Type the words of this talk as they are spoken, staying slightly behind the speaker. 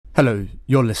Hello,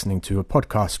 you're listening to a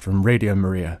podcast from Radio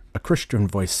Maria, a Christian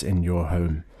voice in your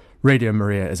home. Radio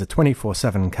Maria is a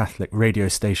 24/7 Catholic radio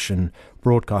station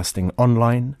broadcasting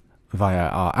online via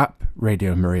our app,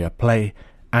 Radio Maria Play,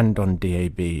 and on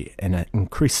DAB in an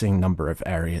increasing number of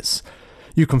areas.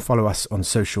 You can follow us on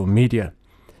social media,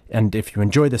 and if you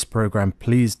enjoy this program,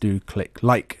 please do click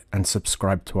like and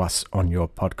subscribe to us on your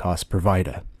podcast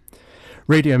provider.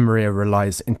 Radio Maria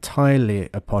relies entirely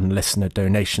upon listener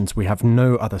donations. We have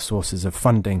no other sources of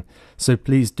funding, so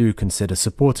please do consider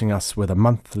supporting us with a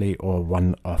monthly or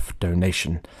one-off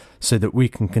donation so that we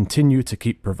can continue to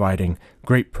keep providing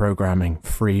great programming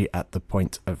free at the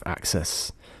point of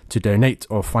access. To donate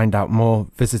or find out more,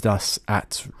 visit us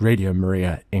at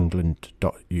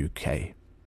radiomariaengland.uk.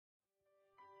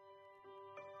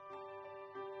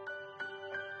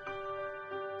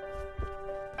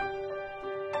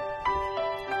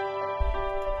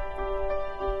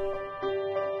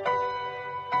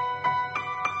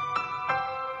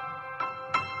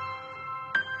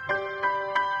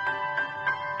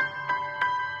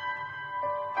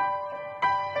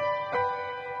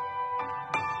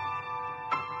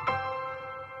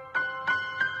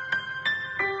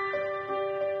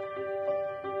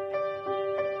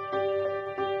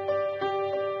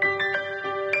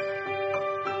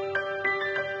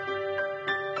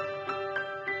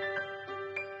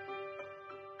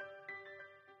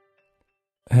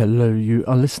 Hello, you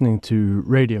are listening to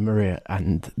Radio Maria,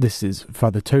 and this is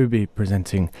Father Toby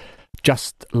presenting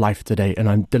Just Life Today, and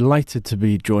I'm delighted to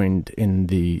be joined in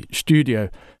the studio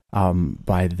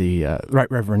by the Right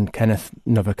Reverend Kenneth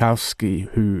Nowakowski,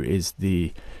 who is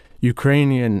the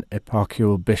Ukrainian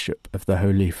Eparchial Bishop of the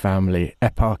Holy Family,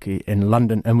 Eparchy in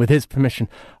London. And with his permission,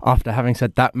 after having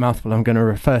said that mouthful, I'm going to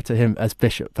refer to him as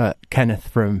Bishop Kenneth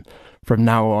from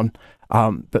now on.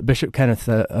 But Bishop Kenneth,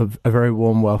 a very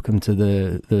warm welcome to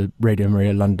the Radio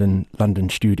Maria London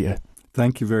studio.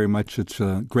 Thank you very much. It's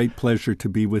a great pleasure to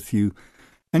be with you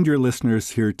and your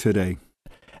listeners here today.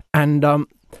 And I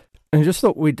just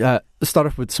thought we'd start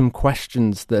off with some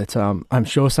questions that I'm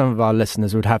sure some of our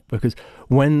listeners would have, because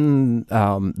when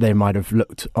they might have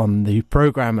looked on the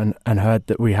program and heard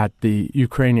that we had the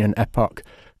Ukrainian Eparch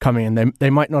coming in, they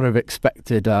might not have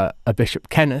expected a Bishop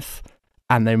Kenneth,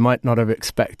 and they might not have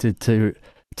expected to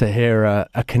hear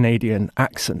a Canadian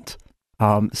accent.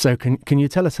 So can you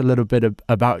tell us a little bit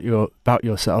about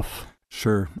yourself?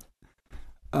 Sure.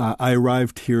 I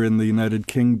arrived here in the United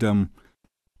Kingdom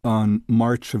on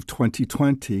March of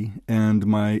 2020, and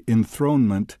my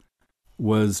enthronement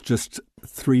was just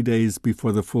 3 days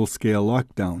before the full-scale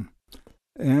lockdown.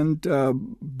 And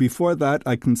before that,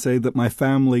 I can say that my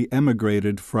family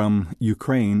emigrated from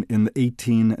Ukraine in the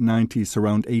 1890s,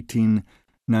 around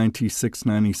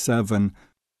 1896-97,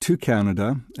 to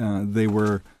Canada. They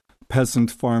were peasant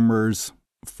farmers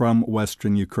from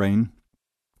Western Ukraine.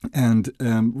 And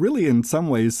really, in some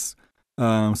ways,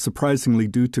 surprisingly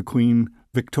due to Queen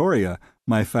Victoria,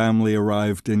 my family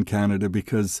arrived in Canada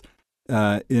because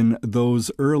in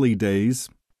those early days,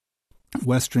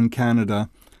 Western Canada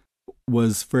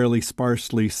was fairly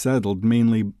sparsely settled.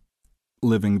 Mainly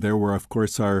living there were, of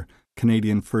course, our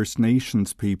Canadian First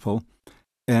Nations people.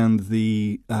 And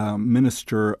the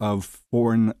Minister of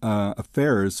Foreign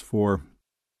Affairs for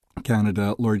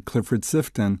Canada, Lord Clifford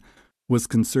Sifton, was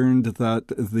concerned that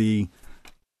the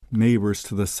neighbours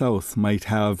to the south might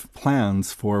have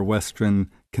plans for Western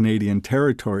Canadian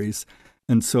territories.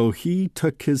 And so he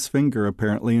took his finger,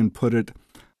 apparently, and put it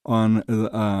on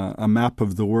a map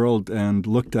of the world and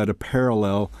looked at a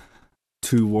parallel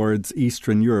towards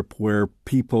Eastern Europe, where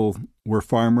people were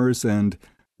farmers and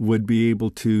would be able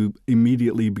to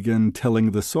immediately begin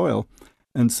tilling the soil.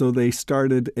 And so they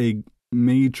started a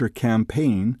major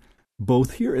campaign,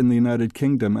 both here in the United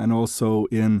Kingdom and also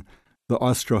in the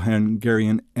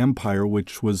Austro-Hungarian Empire,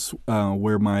 which was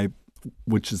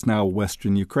which is now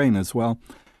Western Ukraine as well,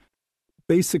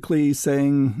 basically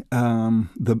saying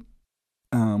the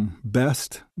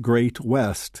best Great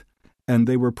West. And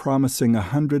they were promising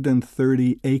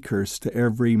 130 acres to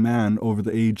every man over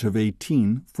the age of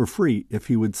 18 for free if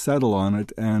he would settle on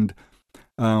it and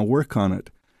work on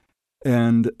it.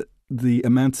 And the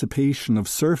emancipation of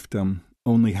serfdom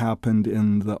only happened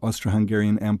in the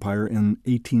Austro-Hungarian Empire in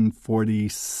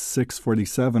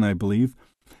 1846-47, I believe.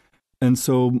 And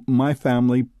so my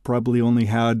family probably only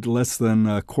had less than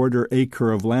a quarter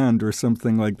acre of land or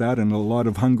something like that, and a lot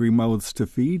of hungry mouths to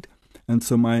feed. And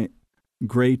so my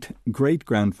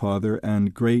great-great-grandfather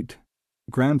and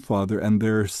great-grandfather and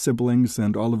their siblings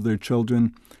and all of their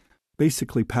children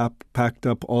basically packed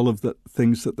up all of the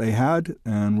things that they had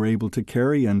and were able to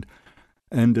carry, and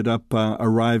ended up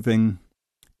arriving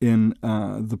in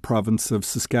the province of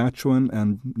Saskatchewan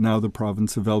and now the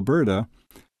province of Alberta,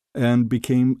 and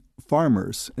became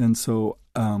farmers. And so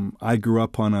I grew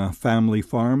up on a family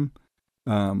farm.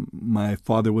 My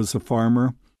father was a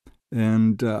farmer,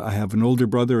 and I have an older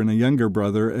brother and a younger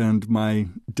brother, and my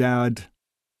dad,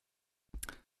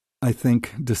 I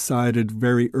think, decided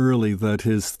very early that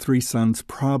his 3 sons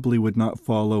probably would not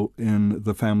follow in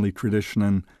the family tradition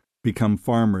and become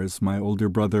farmers. My older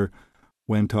brother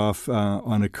went off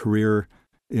on a career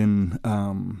in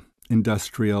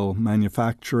industrial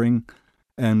manufacturing,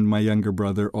 and my younger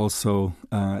brother also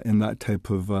in that type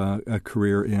of a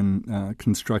career in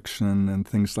construction and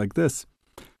things like this.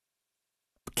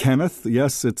 Kenneth,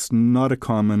 yes, it's not a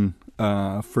common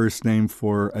first name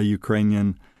for a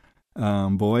Ukrainian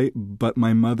boy, but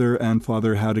my mother and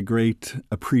father had a great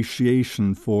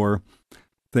appreciation for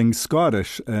things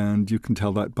Scottish, and you can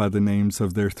tell that by the names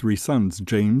of their 3 sons,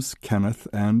 James, Kenneth,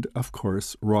 and, of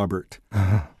course, Robert.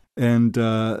 Uh-huh. And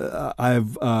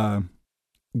I've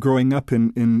growing up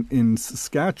in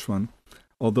Saskatchewan,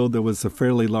 although there was a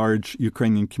fairly large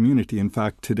Ukrainian community. In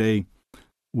fact, today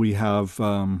we have,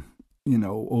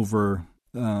 over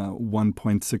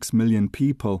 1.6 million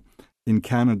people in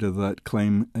Canada that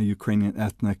claim a Ukrainian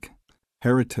ethnic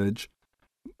heritage.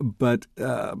 But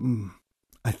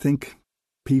I think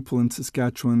people in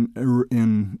Saskatchewan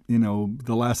in,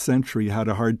 the last century had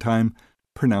a hard time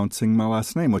pronouncing my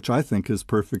last name, which I think is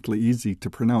perfectly easy to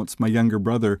pronounce. My younger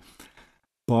brother,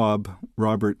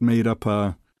 Robert, made up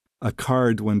a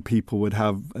card when people would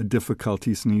have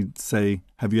difficulties, and he'd say,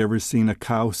 "Have you ever seen a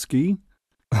cow ski?"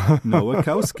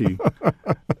 Nowakowski.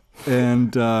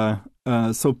 And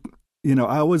so,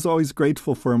 I was always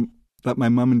grateful for that my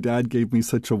mom and dad gave me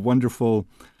such a wonderful,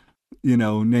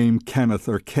 name, Kenneth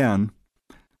or Ken.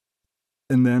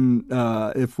 And then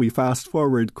if we fast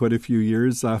forward quite a few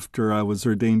years after I was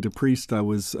ordained a priest, I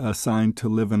was assigned to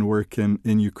live and work in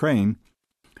Ukraine.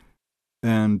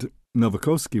 And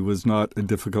Nowakowski was not a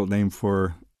difficult name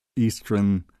for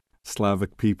Eastern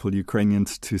Slavic people,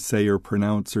 Ukrainians, to say or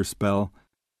pronounce or spell.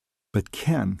 But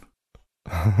Ken,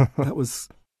 that was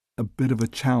a bit of a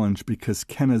challenge because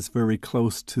Ken is very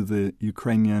close to the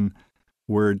Ukrainian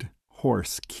word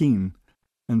horse, keen.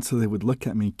 And so they would look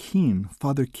at me, Keen,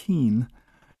 Father Keen.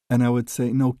 And I would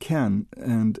say, no, Ken.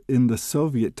 And in the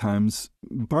Soviet times,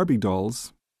 Barbie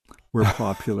dolls were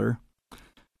popular.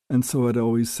 And so I'd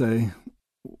always say,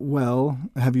 well,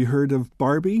 have you heard of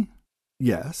Barbie?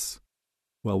 Yes.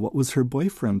 Well, what was her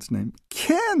boyfriend's name?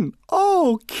 Ken!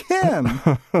 Oh, Ken!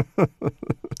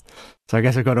 So I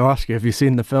guess I've got to ask you, have you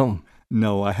seen the film?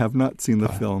 No, I have not seen the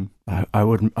film. I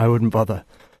wouldn't bother.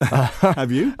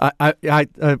 Have you? I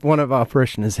one of our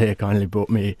parishioners here kindly bought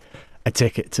me a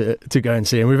ticket to go and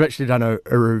see, and we've actually done a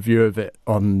review of it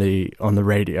on the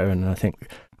radio, and I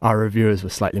think our reviewers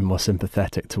were slightly more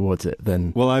sympathetic towards it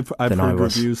than I've heard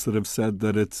reviews that have said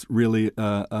that it's really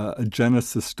a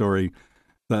Genesis story,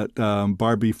 that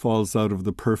Barbie falls out of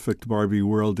the perfect Barbie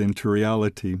world into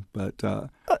reality. But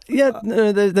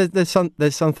there's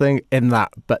something in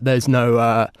that, but there's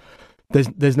no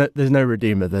there's no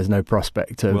redeemer. There's no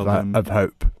prospect of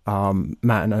hope.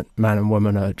 Man and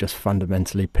woman are just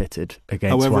fundamentally pitted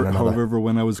against one another. However,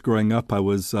 when I was growing up, I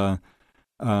was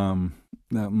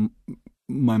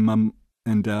my mom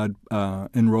and dad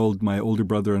enrolled my older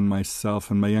brother and myself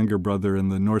and my younger brother in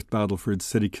the North Battleford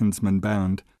City Kinsman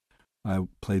Band. I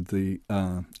played the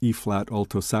E-flat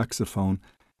alto saxophone,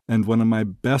 and one of my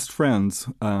best friends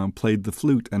played the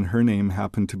flute, and her name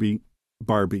happened to be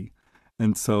Barbie.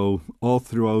 And so all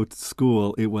throughout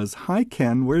school, it was, "Hi,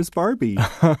 Ken, where's Barbie?"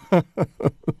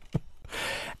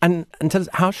 And tell us,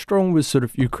 how strong was sort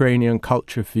of Ukrainian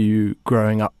culture for you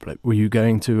growing up? Like, were you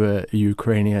going to a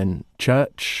Ukrainian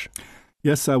church?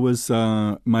 Yes, I was.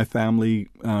 My family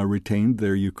retained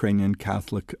their Ukrainian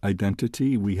Catholic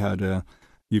identity. We had a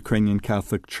Ukrainian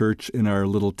Catholic church in our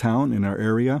little town, in our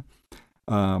area.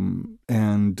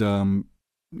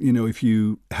 If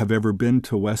you have ever been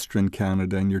to Western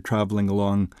Canada and you're traveling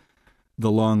along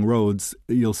the long roads,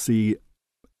 you'll see,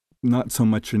 not so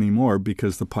much anymore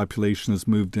because the population has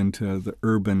moved into the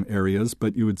urban areas,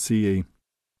 but you would see a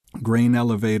grain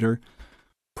elevator,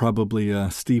 probably a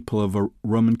steeple of a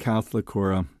Roman Catholic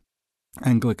or a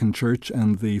Anglican church,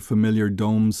 and the familiar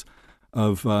domes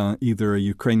of either a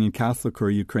Ukrainian Catholic or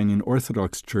a Ukrainian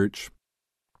Orthodox church.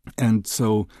 And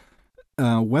so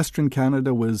Western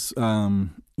Canada was,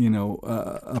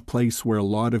 a place where a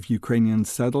lot of Ukrainians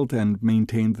settled and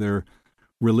maintained their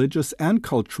religious and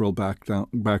cultural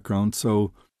background.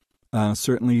 So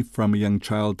certainly from a young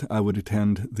child, I would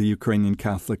attend the Ukrainian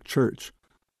Catholic Church.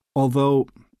 Although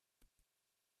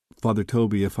Father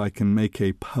Toby, if I can make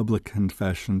a public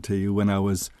confession to you, when I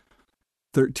was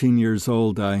 13 years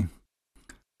old, I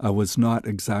was not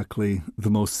exactly the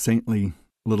most saintly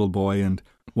little boy, and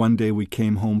one day we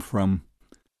came home from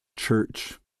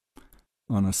church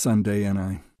on a Sunday, and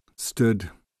I stood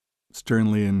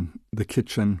sternly in the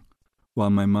kitchen while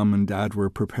my mom and dad were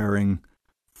preparing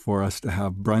for us to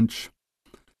have brunch,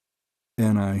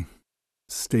 and I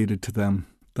stated to them,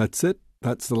 "That's it.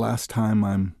 That's the last time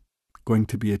I'm going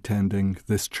to be attending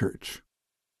this church."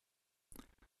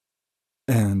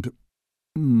 And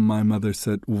my mother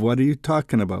said, "What are you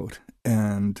talking about?"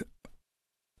 And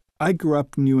I grew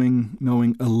up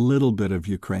knowing a little bit of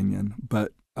Ukrainian,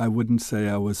 but I wouldn't say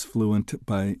I was fluent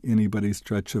by anybody's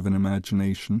stretch of an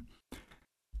imagination.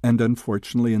 And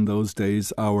unfortunately, in those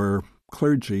days, our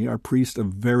clergy, our priest, a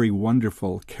very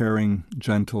wonderful, caring,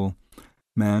 gentle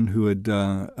man who had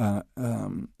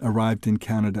arrived in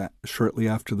Canada shortly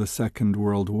after the Second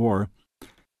World War,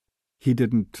 he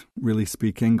didn't really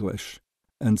speak English.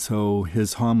 And so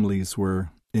his homilies were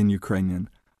in Ukrainian.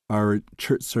 Our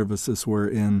church services were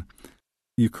in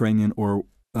Ukrainian or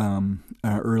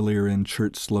earlier in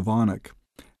Church Slavonic.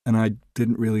 And I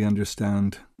didn't really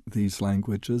understand these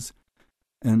languages.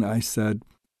 And I said,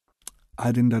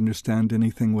 I didn't understand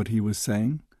anything what he was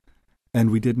saying. And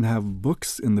we didn't have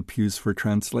books in the pews for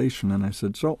translation. And I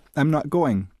said, so I'm not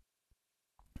going.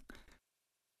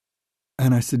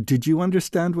 And I said, did you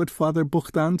understand what Father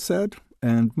Buchdan said?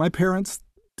 And my parents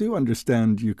do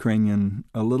understand Ukrainian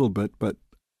a little bit, but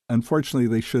unfortunately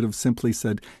they should have simply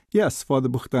said, yes, Father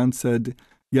Buchdan said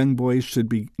young boys should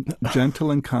be gentle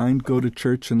and kind, go to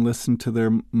church and listen to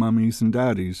their mummies and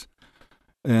daddies.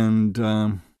 And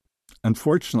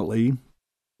unfortunately,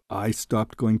 I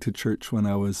stopped going to church when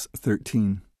I was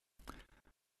 13.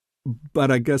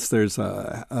 But I guess there's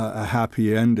a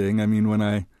happy ending. I mean, when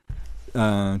I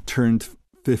turned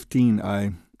 15,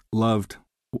 I loved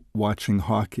watching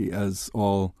hockey, as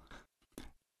all,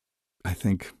 I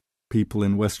think, people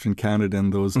in Western Canada in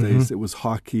those days. It was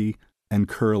hockey and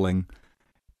curling.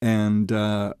 And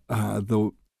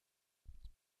the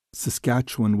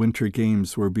Saskatchewan Winter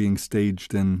Games were being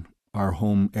staged in our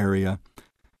home area.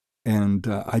 And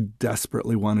I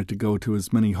desperately wanted to go to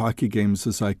as many hockey games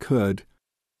as I could.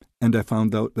 And I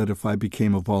found out that if I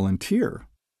became a volunteer,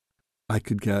 I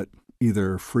could get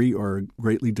either free or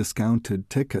greatly discounted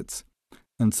tickets.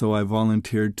 And so I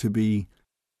volunteered to be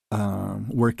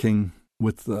working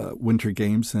with the Winter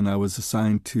Games, and I was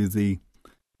assigned to the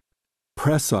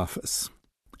press office.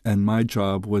 And my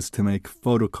job was to make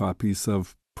photocopies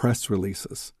of press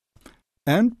releases.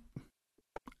 And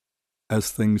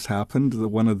as things happened,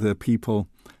 one of the people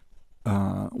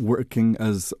working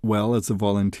as well as a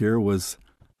volunteer was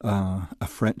a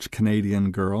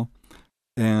French-Canadian girl.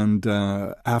 And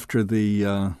after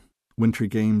the Winter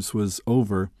Games was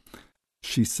over,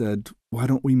 she said, why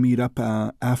don't we meet up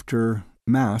after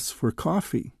Mass for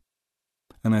coffee?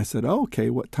 And I said, oh, okay,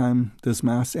 what time does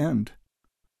Mass end?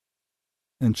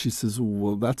 And she says,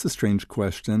 well, that's a strange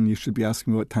question. You should be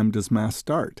asking what time does Mass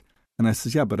start? And I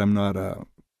says, yeah, but I'm not a...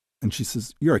 And she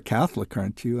says, you're a Catholic,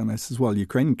 aren't you? And I says, well,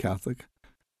 Ukrainian Catholic.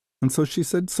 And so she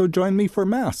said, so join me for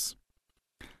Mass.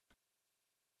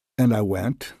 And I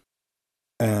went,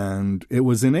 and it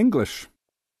was in English.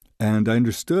 And I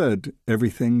understood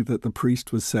everything that the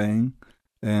priest was saying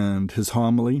and his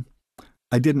homily.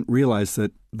 I didn't realize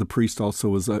that the priest also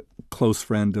was a close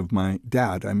friend of my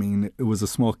dad. I mean, it was a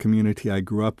small community I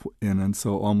grew up in, and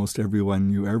so almost everyone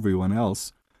knew everyone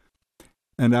else.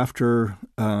 And after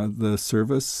the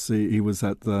service, he was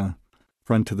at the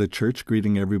front of the church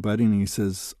greeting everybody, and he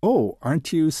says, oh,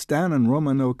 aren't you Stan and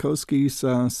Roman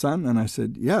Nowakowski's son? And I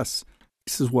said, yes.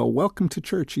 He says, well, welcome to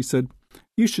church. He said,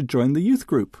 you should join the youth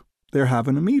group. They're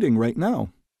having a meeting right now.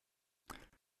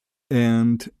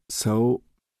 And so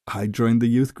I joined the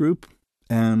youth group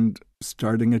and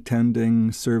starting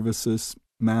attending services,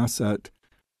 Mass at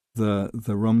the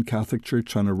Roman Catholic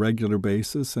Church on a regular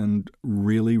basis, and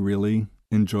really, really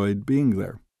enjoyed being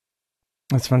there.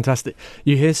 That's fantastic.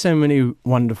 You hear so many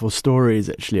wonderful stories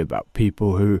actually about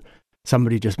people who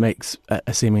somebody just makes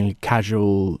a seemingly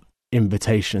casual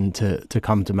invitation to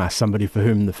come to Mass, somebody for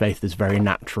whom the faith is very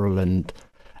natural and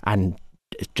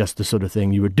it's just the sort of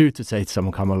thing you would do to say to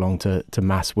someone, come along to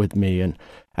Mass with me,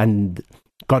 and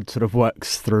God sort of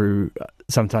works through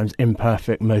sometimes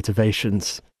imperfect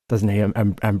motivations, doesn't he,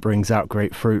 and brings out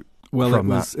great fruit. Well,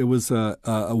 it was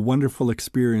a wonderful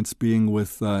experience being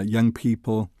with young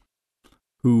people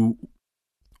who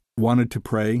wanted to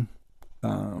pray,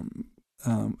 and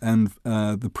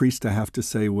the priest, I have to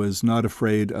say, was not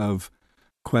afraid of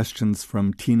questions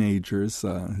from teenagers.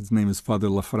 His name is Father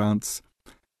LaFrance,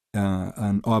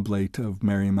 an oblate of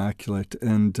Mary Immaculate,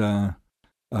 and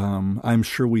I'm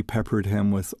sure we peppered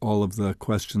him with all of the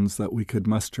questions that we could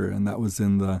muster, and that was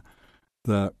in the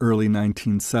early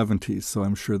 1970s, so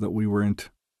I'm sure that we weren't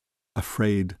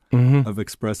afraid of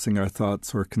expressing our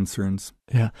thoughts or concerns.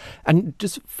 Yeah. And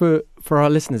just for our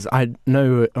listeners, I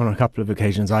know on a couple of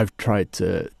occasions I've tried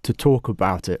to talk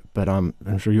about it, but I'm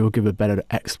sure you'll give a better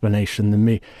explanation than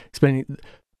me. Explaining,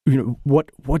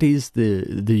 what is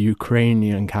the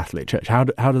Ukrainian Catholic Church? How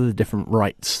do the different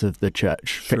rites of the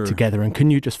church fit together? And can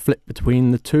you just flip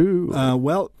between the two?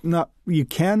 Well, you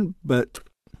can, but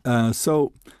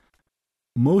so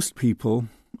most people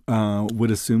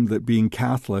would assume that being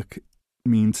Catholic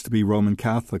means to be Roman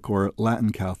Catholic or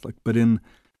Latin Catholic. But in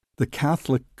the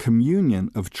Catholic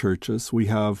communion of churches, we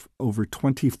have over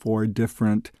 24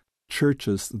 different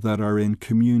churches that are in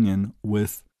communion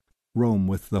with Rome,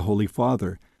 with the Holy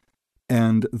Father.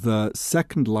 And the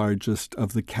second largest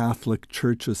of the Catholic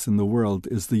churches in the world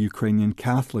is the Ukrainian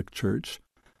Catholic Church.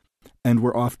 And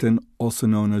we're often also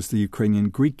known as the Ukrainian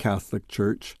Greek Catholic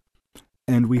Church.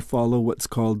 And we follow what's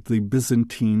called the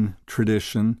Byzantine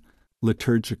tradition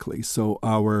liturgically. So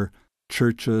our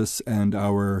churches and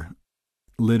our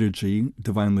liturgy,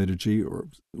 divine liturgy, or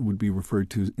would be referred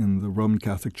to in the Roman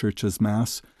Catholic Church as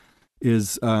Mass,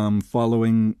 is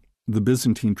following the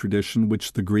Byzantine tradition,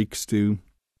 which the Greeks do,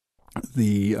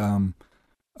 the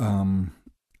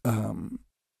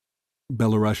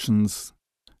Belarusians,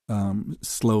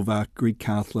 Slovak Greek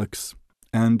Catholics,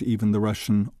 and even the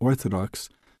Russian Orthodox.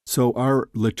 So our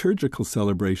liturgical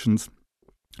celebrations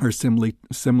are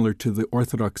similar to the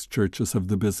Orthodox churches of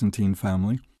the Byzantine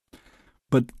family.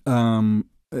 But and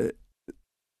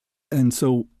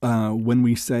so when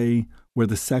we say we're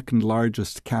the second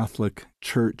largest Catholic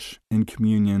church in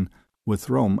communion with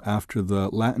Rome after the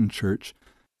Latin Church,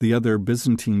 the other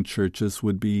Byzantine churches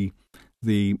would be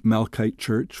the Melkite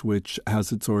Church, which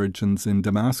has its origins in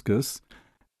Damascus,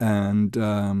 and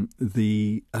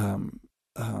the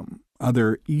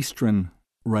other Eastern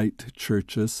Rite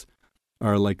churches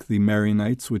are like the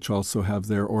Maronites, which also have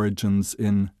their origins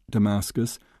in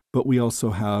Damascus. But we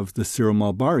also have the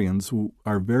Syro-Malbarians, who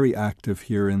are very active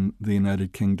here in the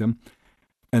United Kingdom,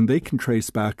 and they can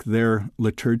trace back their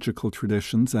liturgical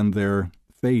traditions and their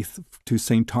faith to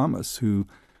St. Thomas, who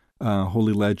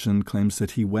Holy Legend claims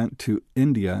that he went to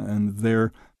India, and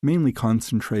they're mainly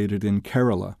concentrated in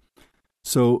Kerala.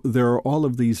 So there are all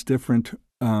of these different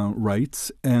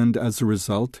rites, and as a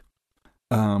result,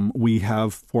 we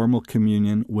have formal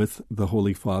communion with the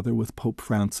Holy Father, with Pope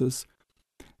Francis,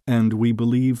 and we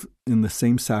believe in the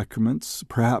same sacraments.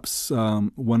 Perhaps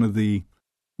one of the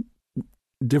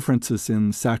differences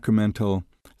in sacramental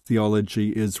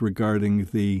theology is regarding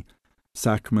the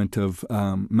sacrament of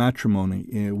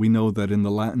matrimony. We know that in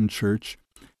the Latin Church,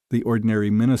 the ordinary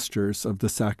ministers of the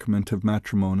sacrament of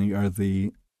matrimony are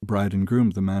the bride and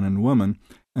groom, the man and woman,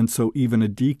 and so even a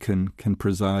deacon can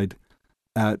preside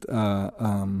at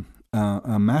a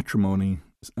matrimony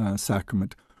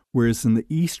sacrament, whereas in the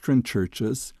Eastern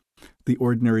churches, the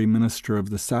ordinary minister of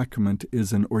the sacrament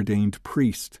is an ordained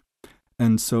priest.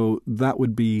 And so that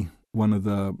would be one of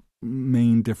the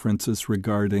main differences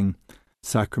regarding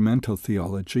sacramental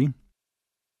theology.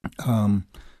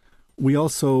 We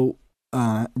also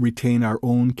retain our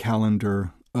own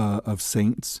calendar of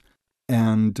saints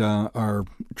and our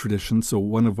tradition. So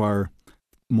one of our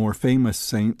more famous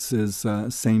saints is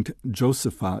Saint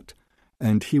Josaphat,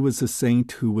 and he was a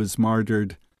saint who was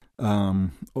martyred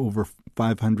over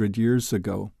 500 years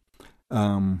ago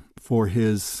for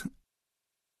his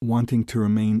wanting to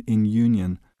remain in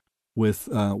union with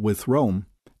Rome.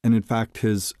 And in fact,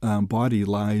 his body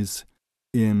lies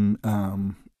in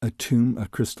a tomb, a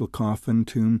crystal coffin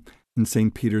tomb in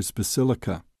St. Peter's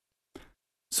Basilica.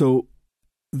 So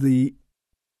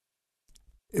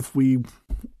if we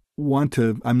want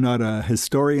to, I'm not a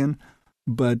historian,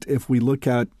 but if we look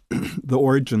at the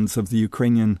origins of the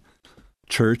Ukrainian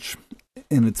church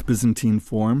in its Byzantine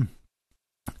form,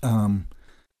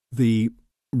 the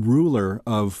ruler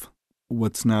of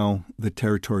what's now the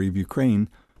territory of Ukraine,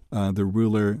 the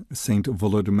ruler Saint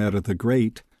Volodymyr the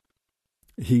Great,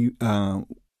 he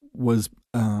was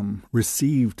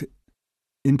received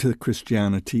into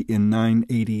Christianity in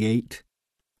 988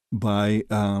 by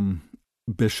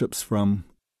bishops from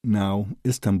now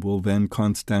Istanbul, then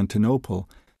Constantinople,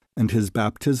 and his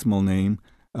baptismal name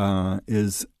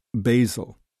is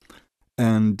Basil.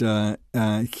 And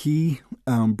he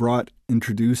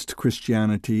introduced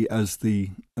Christianity as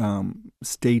the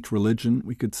state religion,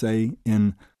 we could say,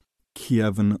 in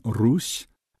Kievan Rus,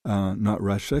 not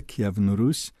Russia, Kievan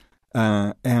Rus.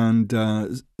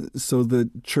 So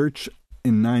the church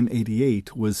in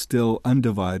 988 was still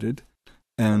undivided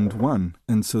and one.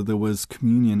 And so there was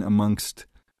communion amongst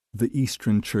the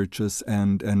Eastern churches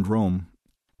and Rome.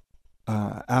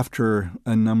 After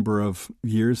a number of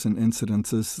years and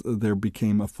incidences, there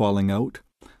became a falling out.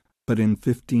 But in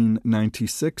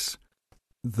 1596,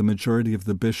 the majority of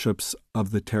the bishops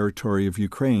of the territory of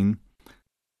Ukraine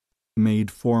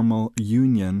made formal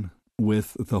union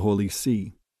with the Holy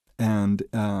See. And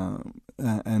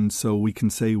so we can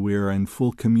say we're in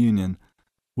full communion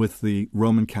with the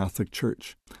Roman Catholic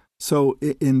Church. So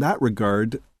in that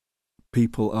regard,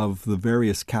 people of the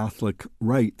various Catholic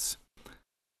rites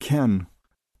can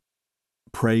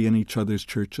pray in each other's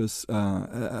churches,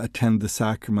 attend the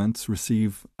sacraments,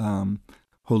 receive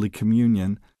Holy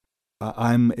Communion.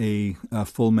 I'm a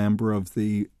full member of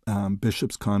the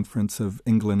Bishops' Conference of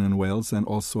England and Wales, and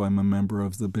also I'm a member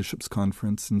of the Bishops'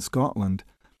 Conference in Scotland,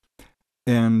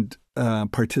 and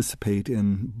participate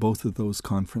in both of those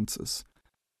conferences.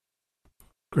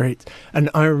 Great. And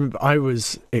I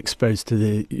was exposed to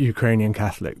the Ukrainian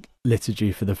Catholic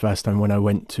liturgy for the first time when I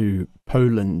went to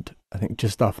Poland, I think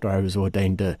just after I was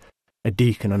ordained a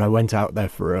deacon, and I went out there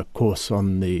for a course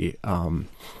on the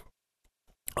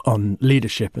on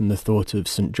leadership and the thought of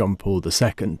St. John Paul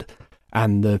II.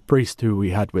 And the priest who we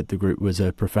had with the group was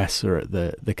a professor at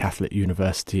the Catholic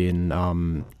University in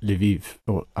Lviv.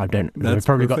 Or I don't know. That's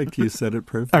perfect. You said it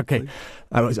perfectly. Okay,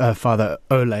 that was Father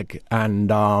Oleg, and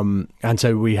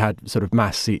so we had sort of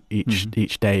mass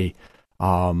each day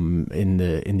in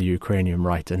the Ukrainian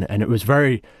rite, and it was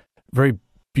very, very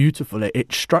beautiful.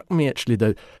 It struck me actually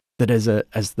that as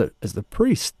the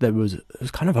priest there was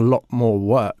kind of a lot more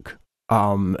work.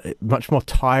 Much more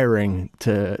tiring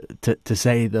to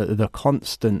say the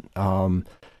constant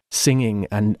singing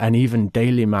and even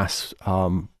daily mass.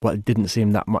 It didn't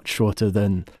seem that much shorter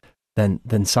than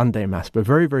Sunday mass, but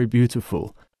very, very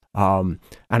beautiful. And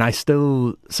I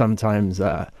still sometimes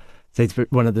say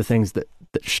one of the things that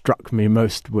struck me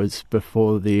most was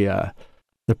before the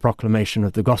proclamation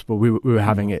of the gospel. We were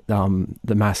having it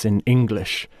the mass in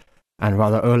English, and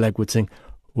Father Oleg would sing,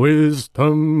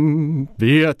 "Wisdom,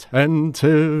 be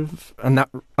attentive," and that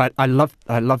I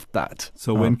loved that.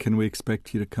 So when can we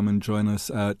expect you to come and join us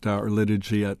at our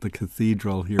liturgy at the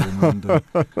cathedral here in London?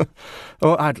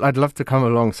 Oh, I'd love to come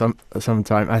along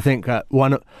sometime. I think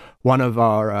one of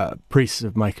our priests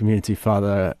of my community,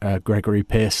 Father Gregory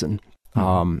Pearson,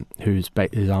 who's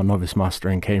our novice master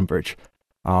in Cambridge,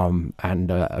 and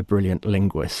a brilliant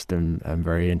linguist and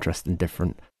very interested in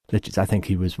different liturgies. I think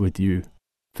he was with you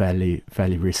fairly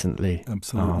recently.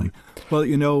 Absolutely.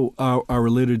 Well, our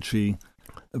liturgy,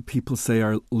 people say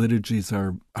our liturgies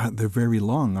they're very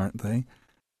long, aren't they?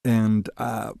 And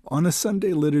on a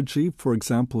Sunday liturgy, for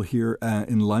example, here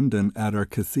in London at our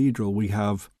cathedral, we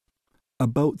have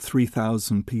about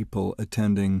 3,000 people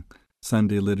attending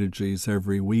Sunday liturgies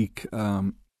every week.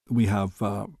 We have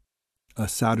a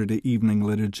Saturday evening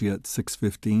liturgy at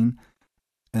 6:15,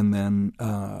 and then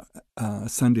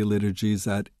Sunday liturgies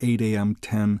at 8 a.m.,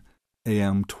 10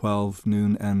 a.m., 12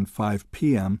 noon, and 5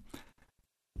 p.m.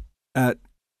 At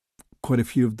quite a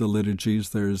few of the liturgies,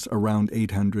 there's around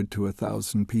 800 to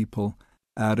 1,000 people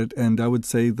at it. And I would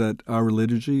say that our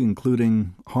liturgy,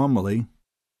 including homily,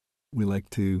 we like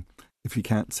to, if you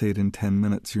can't say it in 10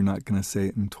 minutes, you're not going to say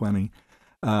it in 20,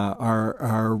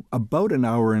 are about an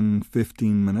hour and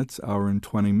 15 minutes, hour and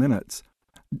 20 minutes.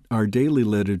 Our daily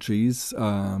liturgies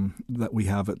that we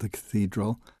have at the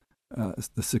cathedral,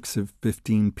 the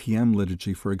 6:15 p.m.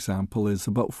 liturgy, for example, is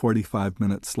about 45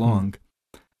 minutes long.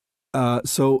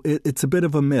 So it's a bit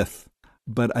of a myth,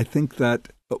 but I think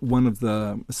that one of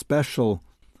the special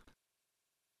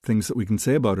things that we can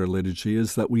say about our liturgy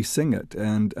is that we sing it,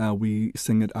 and we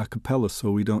sing it a cappella, so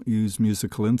we don't use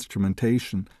musical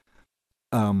instrumentation.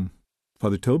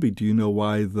 Father Toby, do you know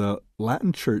why the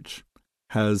Latin Church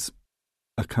has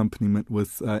accompaniment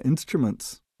with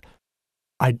instruments?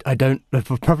 I don't know,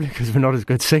 probably because we're not as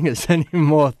good singers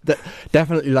anymore.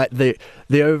 Definitely, like the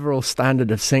overall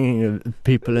standard of singing of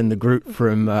people in the group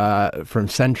from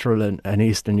Central and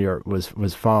Eastern Europe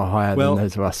was far higher than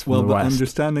those of us from the West. Well, the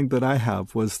understanding that I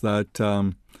have was that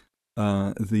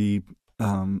the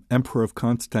Emperor of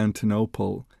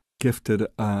Constantinople gifted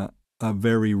a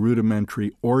very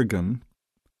rudimentary organ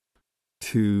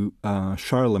to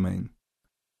Charlemagne.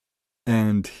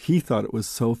 And he thought it was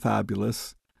so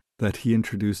fabulous that he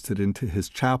introduced it into his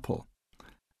chapel.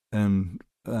 And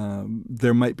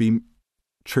there might be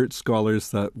church scholars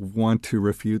that want to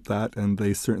refute that, and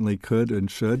they certainly could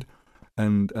and should.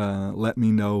 And let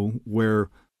me know where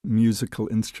musical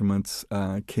instruments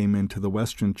came into the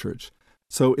Western Church.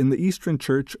 So in the Eastern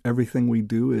Church, everything we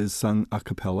do is sung a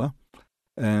cappella.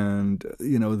 And,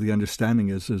 the understanding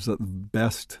is that the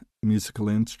best musical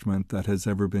instrument that has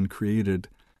ever been created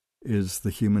is the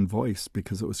human voice,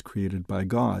 because it was created by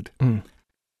God.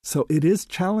 So it is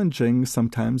challenging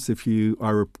sometimes if you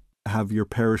have your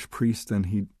parish priest and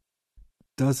he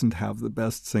doesn't have the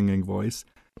best singing voice.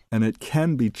 And it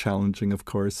can be challenging, of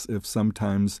course, if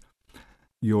sometimes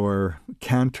your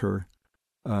cantor,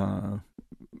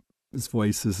 his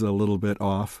voice is a little bit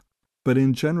off. But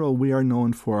in general, we are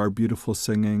known for our beautiful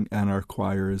singing and our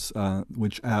choirs,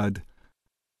 which add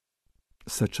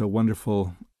such a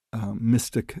wonderful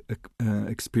mystic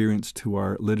experience to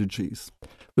our liturgies.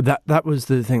 But that was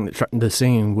the thing that the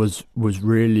singing was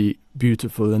really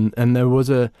beautiful, and there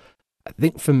was I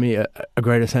think for me a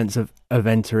greater sense of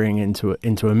entering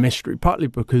into a mystery, partly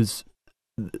because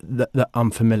the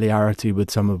unfamiliarity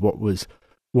with some of what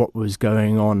was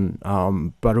going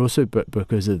on, but also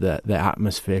because of the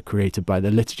atmosphere created by the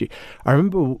liturgy. I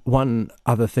remember one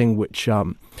other thing which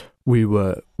we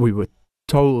were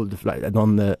told, like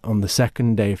on the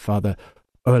second day, Father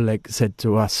Oleg said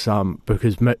to us,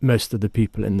 because most of the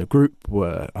people in the group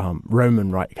were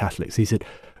Roman Rite Catholics. He said,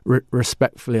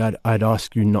 respectfully, I'd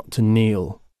ask you not to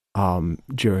kneel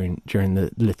during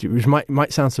the liturgy, which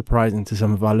might sound surprising to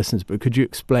some of our listeners, but could you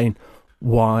explain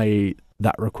why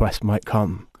that request might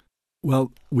come?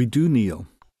 Well, we do kneel,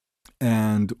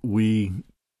 and we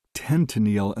tend to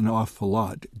kneel an awful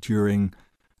lot during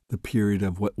the period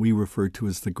of what we refer to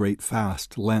as the Great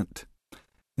Fast, Lent.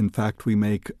 In fact, we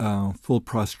make full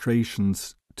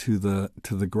prostrations to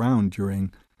the ground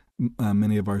during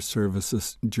many of our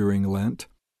services during Lent.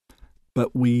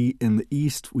 But we, in the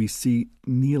East, we see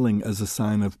kneeling as a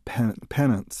sign of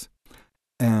penance.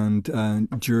 And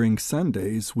during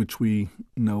Sundays, which we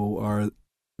know are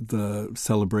the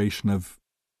celebration of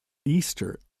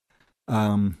Easter,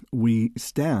 we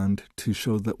stand to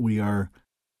show that we are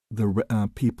the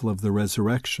people of the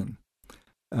resurrection.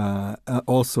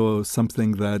 Also,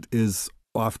 something that is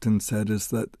often said is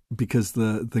that because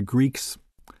the Greeks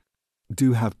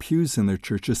do have pews in their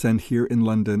churches, and here in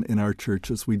London in our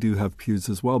churches we do have pews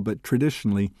as well, but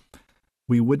traditionally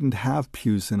we wouldn't have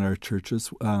pews in our churches.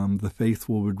 The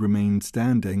faithful would remain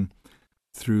standing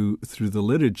through the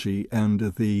liturgy, and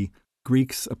the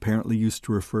Greeks apparently used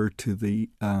to refer to the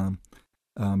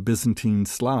Byzantine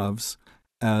Slavs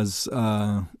as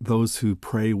those who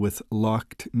pray with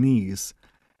locked knees.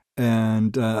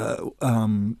 And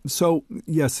so,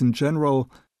 yes, in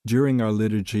general, during our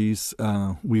liturgies,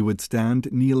 we would stand.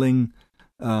 Kneeling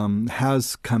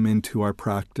has come into our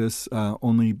practice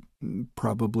only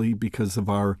probably because of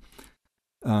our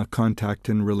contact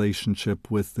and relationship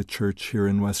with the Church here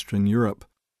in Western Europe.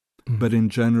 But in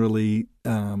generally,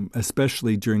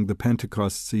 especially during the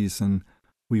Pentecost season,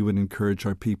 we would encourage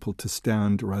our people to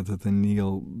stand rather than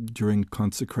kneel during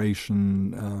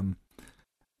consecration,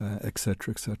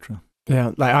 etc., etc.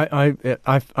 Yeah, like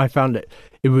I found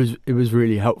it was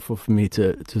really helpful for me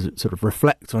to sort of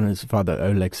reflect on, as Father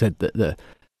Oleg said, that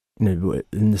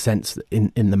in the sense that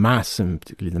in the Mass, and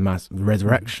particularly the Mass of the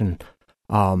Resurrection,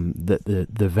 that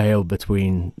the veil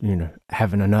between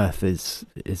heaven and earth is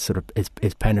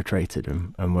penetrated,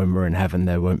 and when we're in heaven,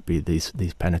 there won't be these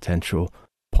penitential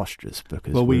postures,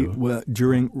 because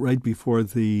right before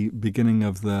the beginning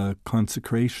of the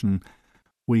consecration,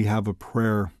 we have a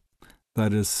prayer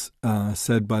that is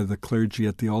said by the clergy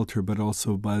at the altar, but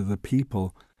also by the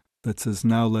people, that says,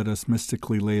 "Now let us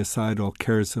mystically lay aside all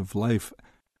cares of life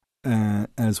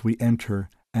as we enter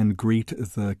and greet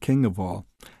the King of all."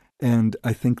 And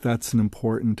I think that's an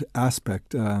important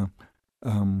aspect.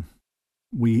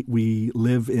 We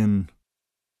live in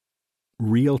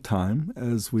real time,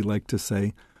 as we like to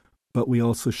say, but we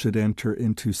also should enter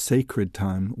into sacred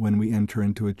time when we enter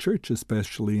into a church,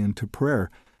 especially into prayer.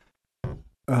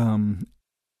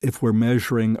 If we're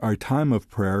measuring our time of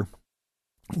prayer,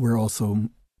 we're also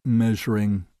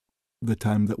measuring the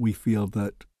time that we feel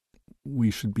that we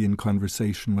should be in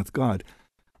conversation with God.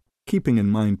 Keeping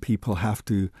in mind people have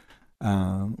to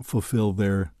fulfill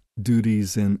their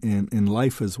duties in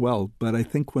life as well. But I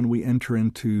think when we enter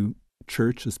into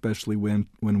church, especially when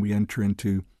we enter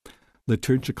into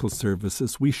liturgical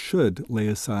services, we should lay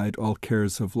aside all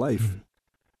cares of life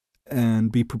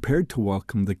and be prepared to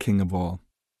welcome the King of all.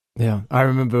 Yeah, I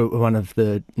remember one of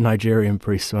the Nigerian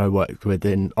priests who I worked with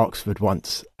in Oxford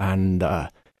once, and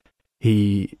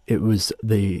it was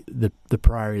the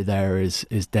priory there is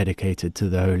dedicated to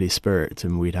the Holy Spirit,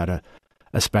 and we'd had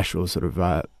a special sort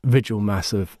of vigil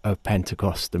mass of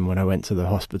Pentecost. And when I went to the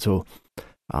hospital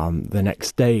the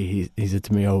next day, he said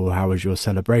to me, "Oh, how was your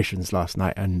celebrations last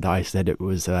night?" And I said it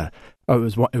was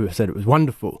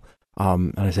wonderful.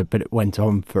 And I said, but it went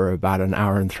on for about an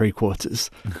hour and 3/4.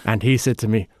 And he said to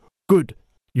me, "Good,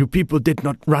 you people did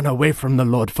not run away from the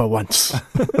Lord for once."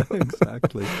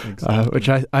 Exactly. Which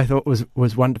I thought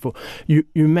was wonderful.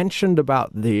 You mentioned about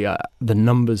the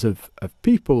numbers of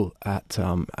people at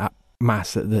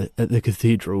Mass at the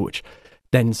cathedral, which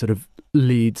then sort of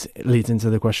leads into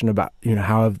the question about,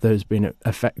 how have those been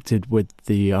affected with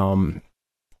the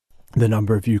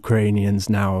number of Ukrainians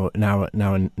now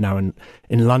in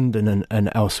London and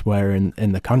elsewhere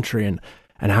in the country, and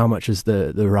how much has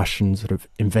the Russian sort of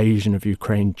invasion of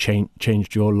Ukraine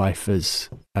changed your life as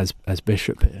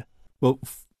bishop here? Well,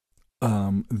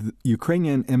 the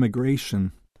Ukrainian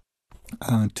immigration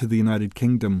to the United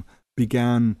Kingdom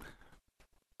began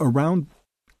around,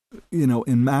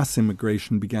 in mass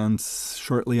immigration began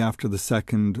shortly after the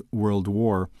Second World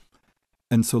War.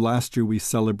 And so last year we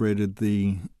celebrated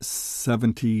the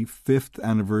 75th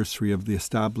anniversary of the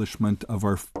establishment of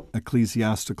our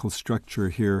ecclesiastical structure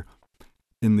here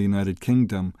in the United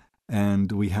Kingdom.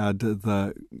 And we had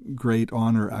the great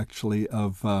honor, actually,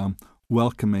 of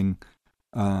welcoming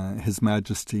His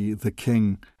Majesty the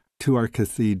King to our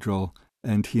cathedral.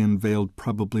 And he unveiled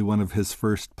probably one of his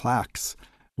first plaques,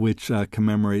 which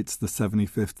commemorates the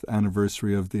 75th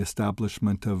anniversary of the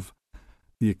establishment of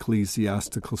the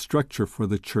ecclesiastical structure for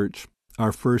the church.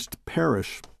 Our first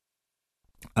parish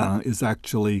is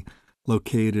actually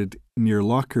located near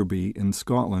Lockerbie in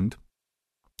Scotland,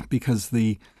 because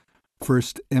the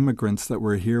first immigrants that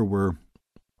were here were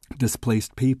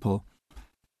displaced people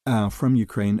from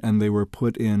Ukraine, and they were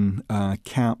put in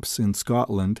camps in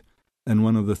Scotland. And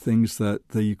one of the things that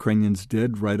the Ukrainians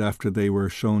did right after they were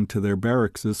shown to their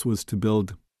barracks was to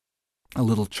build a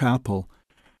little chapel.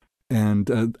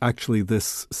 And actually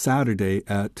this Saturday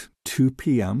at 2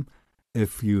 p.m.,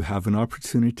 if you have an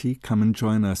opportunity, come and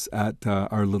join us at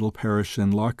our little parish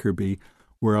in Lockerbie,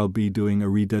 where I'll be doing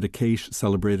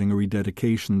celebrating a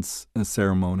rededication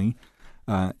ceremony.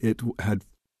 It had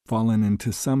fallen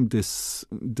into some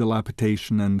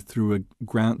dilapidation, and through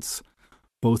grants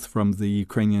both from the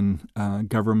Ukrainian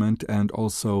government and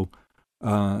also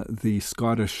the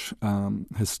Scottish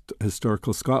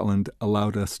Historical Scotland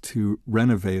allowed us to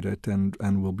renovate it,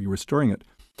 and we'll be restoring it.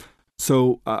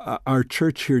 So our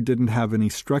church here didn't have any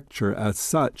structure as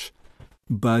such,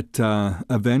 but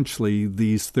eventually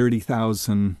these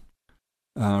 30,000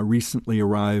 recently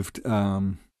arrived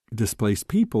displaced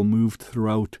people moved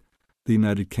throughout the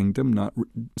United Kingdom, not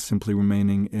simply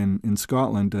remaining in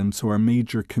Scotland. And so our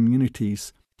major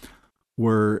communities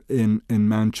were in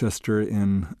Manchester,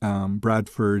 in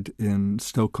Bradford, in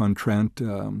Stoke-on-Trent,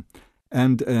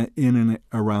 and in and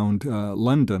around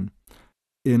London.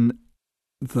 In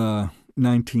the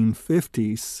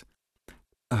 1950s,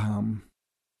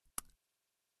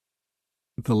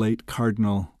 the late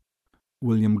Cardinal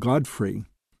William Godfrey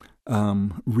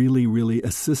really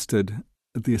assisted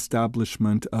the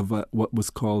establishment of what was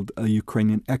called a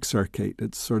Ukrainian exarchate.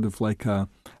 It's sort of like a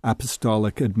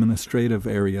apostolic administrative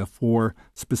area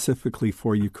specifically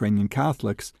for Ukrainian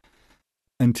Catholics,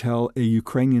 until a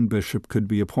Ukrainian bishop could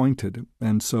be appointed.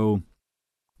 And so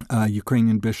a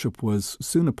Ukrainian bishop was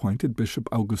soon appointed, Bishop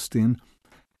Augustine,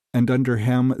 and under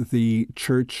him the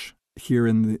church here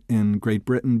in Great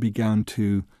Britain began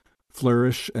to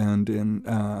flourish, and in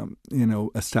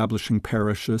establishing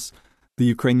parishes. The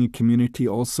Ukrainian community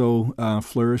also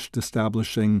flourished,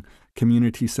 establishing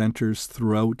community centers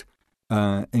throughout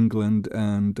England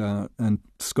and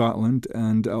Scotland,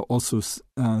 and also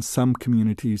some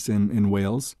communities in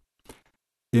Wales.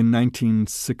 In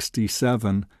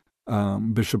 1967,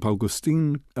 Bishop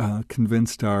Augustine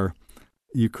convinced our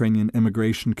Ukrainian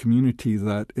immigration community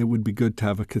that it would be good to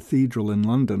have a cathedral in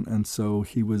London, and so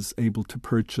he was able to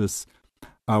purchase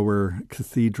our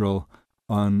cathedral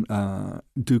on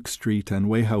Duke Street and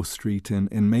Wayhouse Street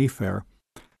in Mayfair.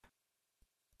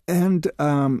 And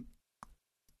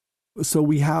so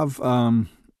we have,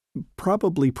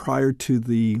 probably prior to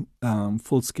the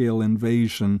full-scale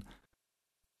invasion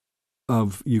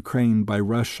of Ukraine by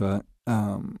Russia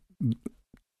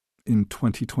in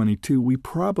 2022, we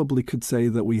probably could say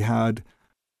that we had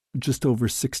just over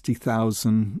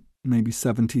 60,000, maybe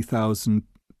 70,000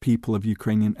 people of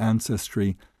Ukrainian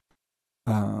ancestry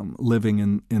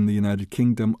living in the United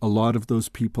Kingdom. A lot of those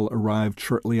people arrived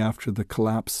shortly after the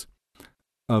collapse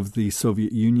of the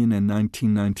Soviet Union in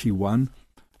 1991,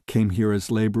 came here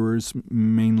as laborers,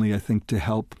 mainly, I think, to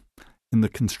help in the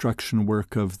construction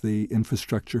work of the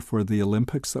infrastructure for the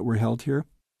Olympics that were held here.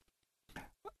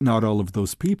 Not all of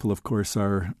those people, of course,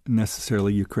 are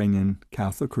necessarily Ukrainian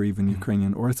Catholic or even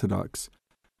Ukrainian Orthodox.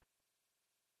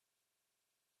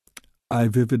 I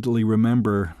vividly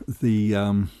remember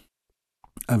the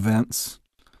events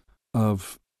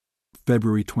of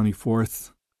February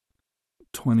 24th,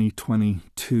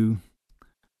 2022,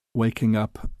 waking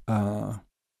up,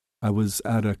 I was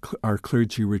at our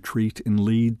clergy retreat in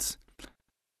Leeds,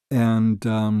 and,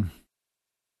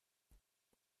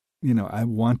 I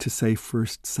want to say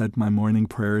first said my morning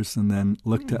prayers and then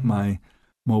looked at my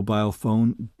mobile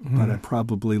phone, but I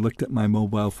probably looked at my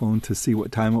mobile phone to see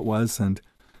what time it was and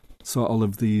saw all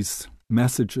of these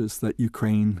messages that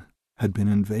Ukraine had been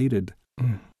invaded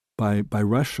by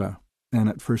Russia. And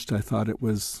at first I thought it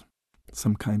was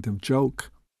some kind of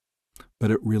joke,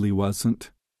 but it really wasn't.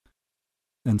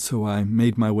 And so I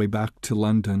made my way back to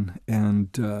London,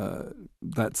 and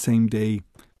that same day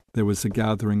there was a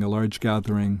large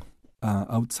gathering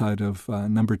outside of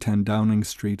number 10 Downing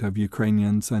Street of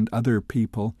Ukrainians and other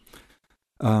people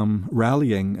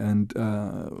rallying and,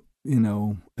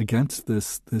 against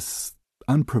this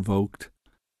unprovoked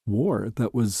war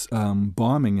that was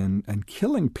bombing and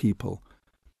killing people.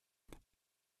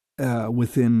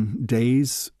 Within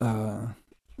days,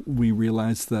 we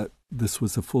realized that this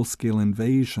was a full-scale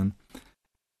invasion.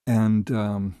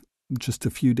 And just a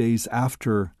few days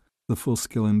after the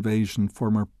full-scale invasion,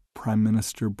 former Prime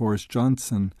Minister Boris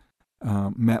Johnson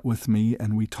met with me,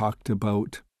 and we talked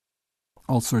about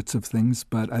all sorts of things.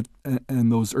 But in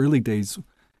those early days, it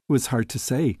was hard to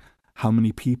say how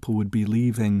many people would be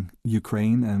leaving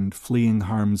Ukraine and fleeing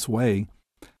harm's way.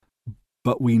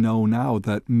 But we know now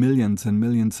that millions and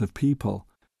millions of people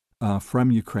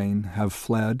from Ukraine have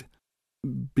fled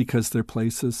because their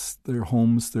places, their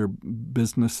homes, their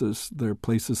businesses, their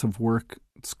places of work,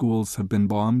 schools have been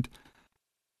bombed.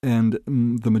 And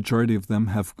the majority of them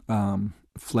have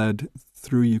fled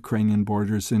through Ukrainian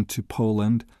borders into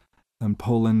Poland. And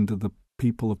Poland, the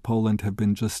people of Poland have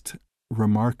been just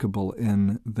remarkable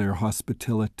in their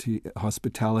hospitality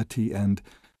and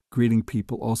greeting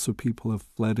people. Also, people have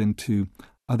fled into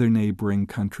other neighboring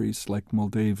countries like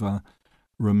Moldova,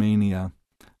 Romania,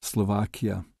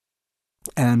 Slovakia.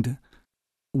 And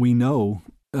we know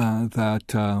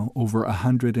that over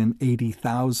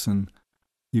 180,000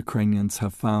 Ukrainians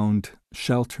have found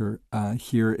shelter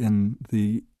here in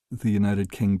the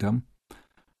United Kingdom.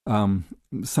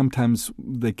 Sometimes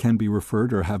they can be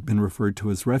referred or have been referred to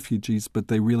as refugees, but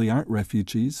they really aren't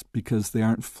refugees because they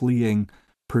aren't fleeing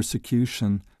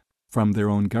persecution from their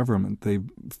own government. They're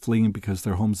fleeing because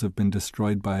their homes have been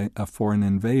destroyed by a foreign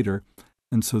invader,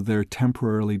 and so they're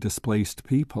temporarily displaced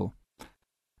people.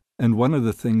 And one of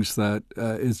the things that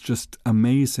is just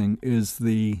amazing is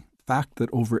the fact that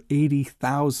over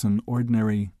 80,000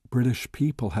 ordinary British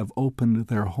people have opened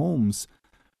their homes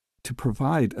to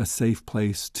provide a safe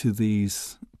place to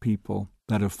these people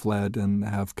that have fled and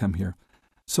have come here.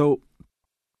 So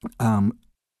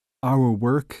our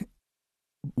work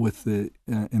with in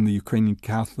the Ukrainian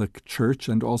Catholic Church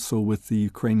and also with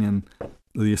the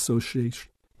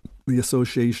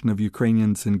Association of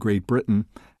Ukrainians in Great Britain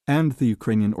and the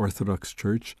Ukrainian Orthodox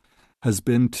Church has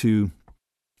been to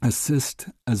assist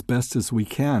as best as we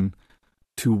can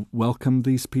to welcome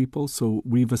these people. So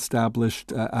we've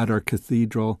established at our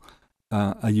cathedral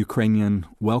a Ukrainian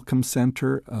welcome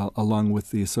center along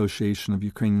with the Association of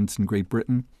Ukrainians in Great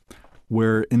Britain,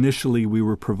 where initially we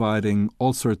were providing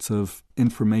all sorts of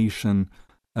information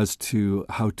as to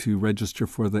how to register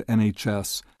for the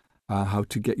NHS, how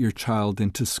to get your child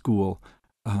into school,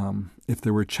 if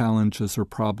there were challenges or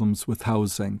problems with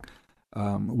housing.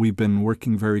 We've been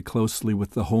working very closely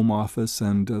with the Home Office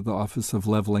and the Office of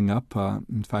Levelling Up.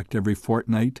 In fact, every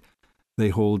fortnight they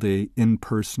hold a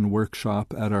in-person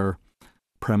workshop at our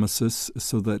premises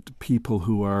so that people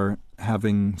who are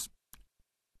having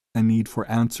a need for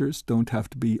answers don't have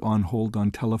to be on hold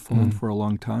on telephone for a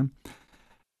long time.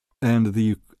 And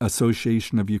the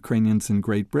Association of Ukrainians in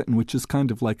Great Britain, which is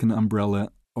kind of like an umbrella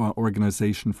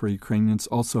organization for Ukrainians,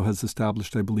 also has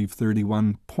established, I believe,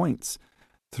 31 points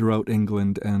throughout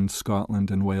England and Scotland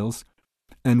and Wales.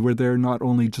 And we're there not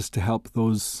only just to help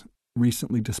those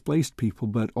recently displaced people,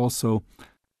 but also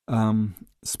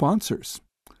sponsors.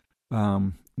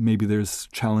 Maybe there's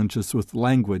challenges with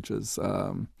languages.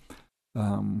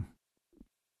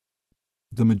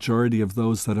 The majority of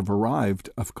those that have arrived,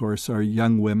 of course, are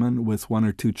young women with one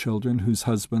or two children whose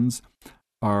husbands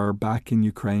are back in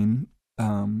Ukraine,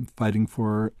 fighting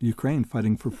for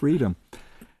freedom.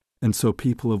 And so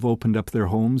people have opened up their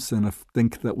homes, and I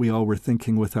think that we all were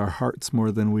thinking with our hearts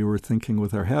more than we were thinking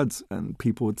with our heads. And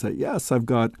people would say, yes, I've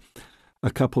got a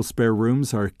couple spare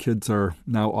rooms. Our kids are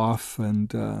now off,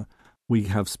 and we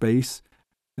have space.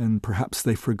 And perhaps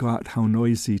they forgot how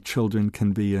noisy children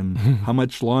can be and how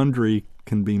much laundry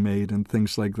can be made and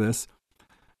things like this.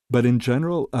 But in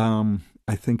general,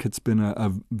 I think it's been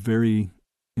a very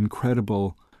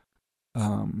incredible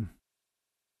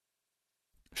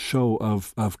show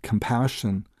of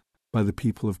compassion by the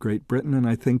people of Great Britain. And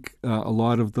I think a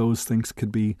lot of those things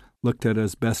could be looked at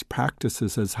as best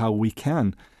practices as how we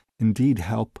can indeed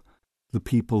help the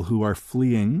people who are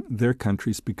fleeing their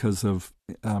countries because of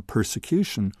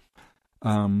persecution.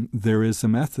 There is a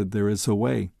method, there is a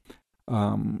way.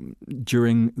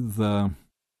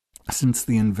 Since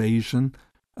the invasion,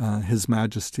 His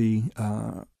Majesty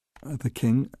the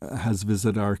King has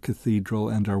visited our cathedral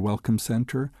and our welcome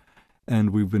center, and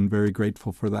we've been very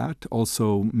grateful for that.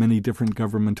 Also, many different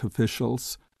government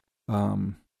officials.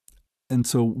 And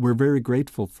so we're very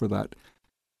grateful for that.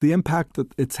 The impact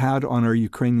that it's had on our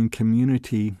Ukrainian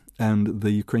community and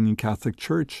the Ukrainian Catholic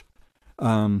Church,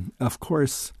 of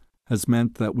course, has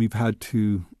meant that we've had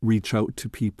to reach out to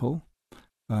people.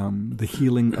 The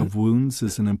healing of wounds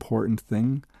is an important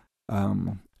thing.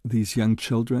 These young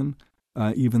children,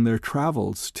 even their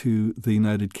travels to the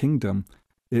United Kingdom,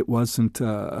 it wasn't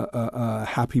a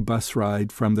happy bus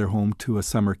ride from their home to a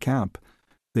summer camp.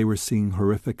 They were seeing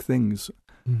horrific things.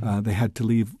 They had to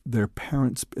leave their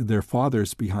parents, their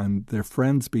fathers behind, their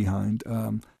friends behind,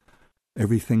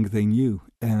 everything they knew.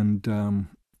 And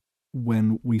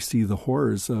when we see the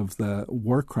horrors of the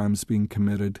war crimes being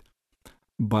committed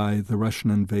by the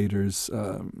Russian invaders,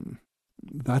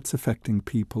 that's affecting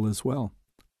people as well.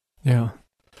 Yeah.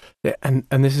 And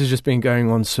this has just been going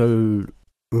on so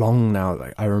long now.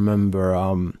 Like, I remember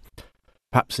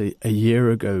perhaps a year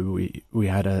ago we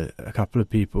had a couple of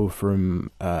people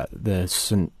from the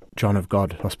St. John of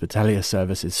God Hospitalia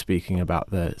services speaking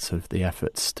about the sort of the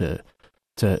efforts to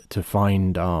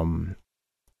find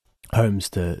homes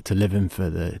to live in for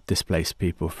the displaced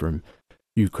people from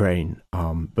Ukraine.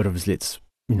 But obviously it's,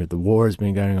 the war has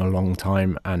been going a long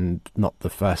time and not the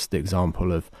first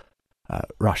example of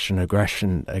Russian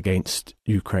aggression against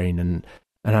Ukraine. And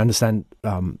I understand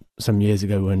some years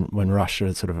ago when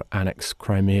Russia sort of annexed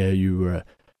Crimea, you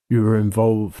were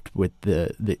involved with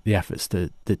the efforts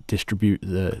to distribute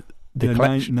the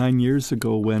collection. 9 years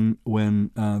ago when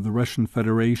the Russian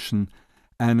Federation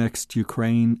annexed the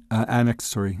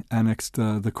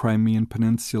Crimean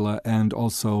Peninsula and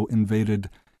also invaded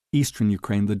eastern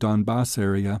Ukraine, the Donbass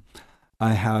area,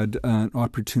 I had an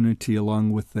opportunity,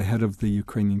 along with the head of the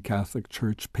Ukrainian Catholic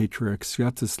Church, Patriarch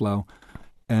Sviatoslav,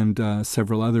 and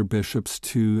several other bishops,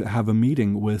 to have a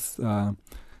meeting with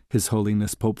His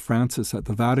Holiness Pope Francis at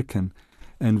the Vatican.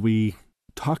 And we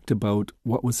talked about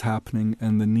what was happening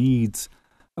and the needs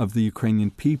of the Ukrainian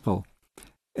people.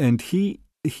 And he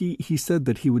said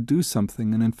that he would do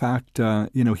something. And in fact,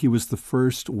 he was the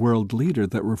first world leader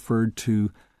that referred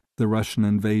to the Russian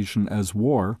invasion as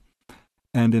war.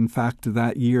 And in fact,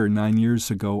 that year, 9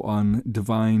 years ago, on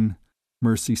Divine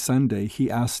Mercy Sunday, he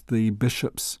asked the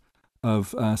bishops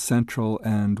of Central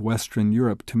and Western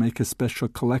Europe to make a special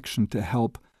collection to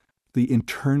help the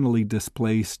internally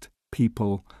displaced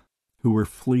people who were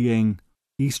fleeing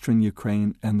eastern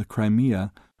Ukraine and the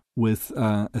Crimea with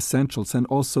essentials, and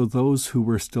also those who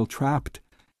were still trapped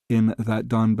in that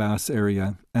Donbass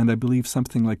area. And I believe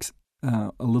something like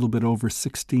a little bit over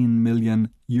 16 million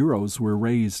euros were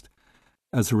raised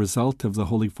as a result of the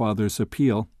Holy Father's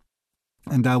appeal.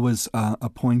 And I was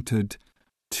appointed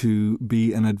to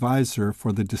be an advisor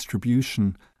for the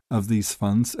distribution of these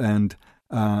funds. And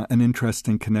an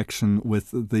interesting connection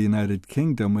with the United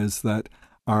Kingdom is that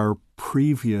our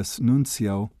previous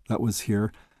nuncio that was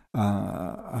here,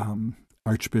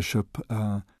 Archbishop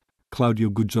Claudio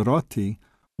Gucciarotti,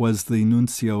 was the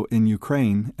nuncio in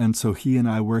Ukraine. And so he and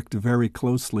I worked very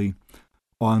closely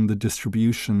on the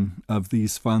distribution of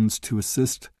these funds to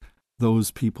assist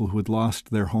those people who had lost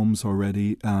their homes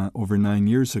already over 9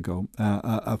 years ago.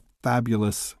 A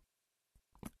fabulous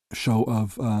show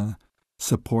of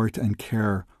support and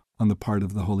care on the part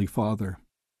of the Holy Father.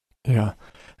 Yeah.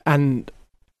 And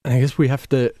I guess we have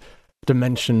to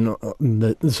mention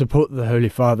the support that the Holy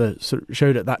Father sort of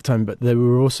showed at that time, but there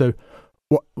were also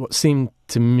what seemed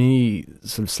to me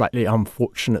sort of slightly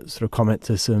unfortunate sort of comment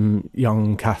to some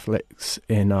young Catholics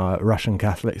Russian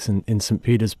Catholics in St.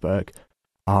 Petersburg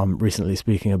recently,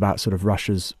 speaking about sort of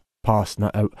Russia's past.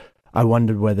 And I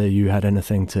wondered whether you had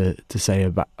anything to say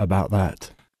about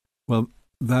that. Well,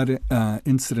 that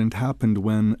incident happened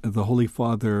when the Holy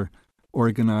Father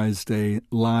organized a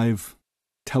live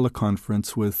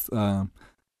teleconference with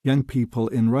young people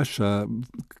in Russia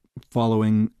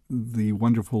following the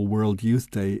wonderful World Youth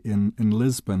Day in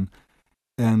Lisbon.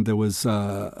 And there was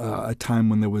a time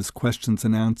when there was questions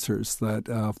and answers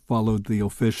that followed the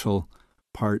official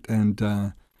part.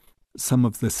 And some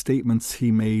of the statements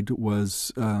he made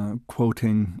was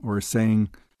quoting or saying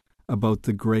about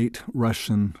the great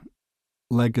Russian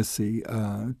legacy,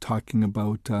 talking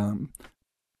about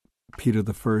Peter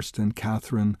I and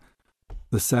Catherine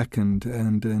II,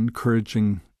 and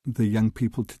encouraging the young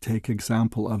people to take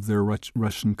example of their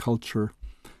Russian culture.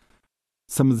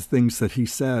 Some of the things that he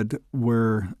said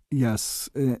were, yes,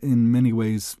 in many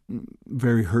ways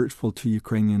very hurtful to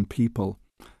Ukrainian people.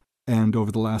 And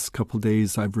over the last couple of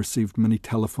days, I've received many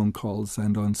telephone calls,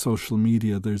 and on social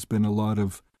media, there's been a lot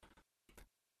of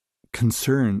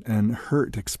concern and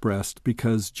hurt expressed,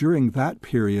 because during that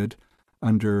period,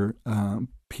 under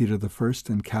Peter I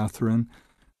and Catherine,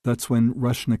 that's when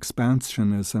Russian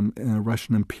expansionism,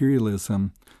 Russian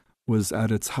imperialism was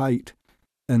at its height.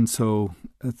 And so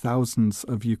thousands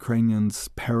of Ukrainians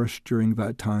perished during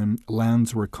that time.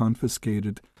 Lands were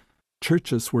confiscated.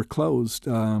 Churches were closed.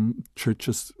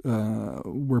 Churches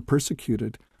were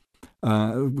persecuted.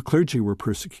 Clergy were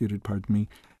persecuted, pardon me.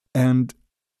 And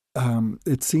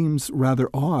it seems rather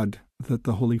odd that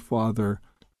the Holy Father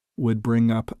would bring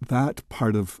up that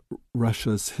part of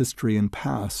Russia's history and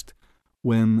past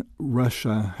when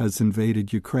Russia has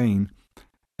invaded Ukraine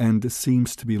and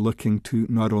seems to be looking to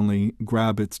not only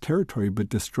grab its territory but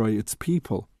destroy its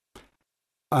people.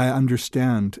 I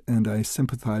understand and I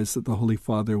sympathize that the Holy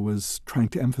Father was trying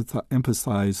to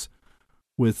emphasize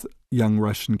with young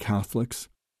Russian Catholics,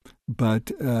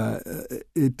 but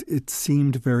it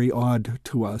seemed very odd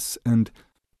to us. And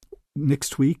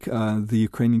next week, the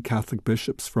Ukrainian Catholic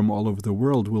bishops from all over the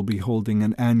world will be holding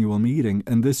an annual meeting,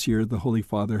 and this year the Holy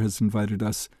Father has invited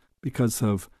us, because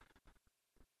of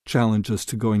challenges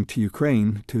to going to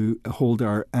Ukraine, to hold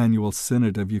our annual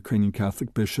Synod of Ukrainian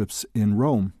Catholic bishops in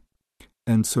Rome.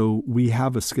 And so we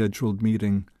have a scheduled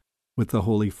meeting with the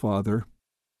Holy Father,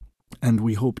 and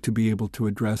we hope to be able to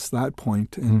address that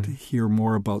point and hear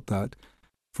more about that.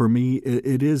 For me,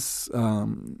 it is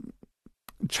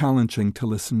challenging to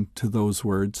listen to those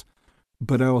words,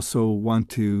 but I also want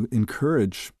to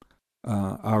encourage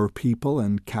our people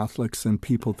and Catholics and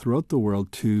people throughout the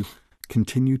world to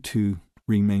continue to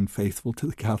remain faithful to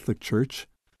the Catholic Church,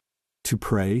 to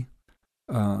pray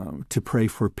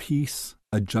for peace,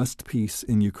 a just peace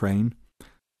in Ukraine,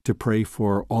 to pray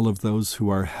for all of those who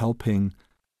are helping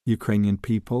Ukrainian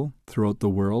people throughout the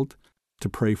world, to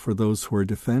pray for those who are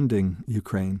defending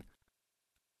Ukraine.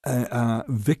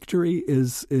 Victory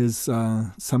is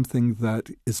something that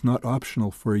is not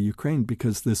optional for Ukraine,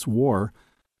 because this war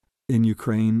in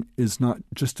Ukraine is not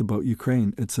just about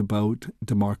Ukraine. It's about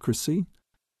democracy,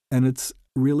 and it's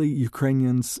really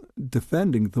Ukrainians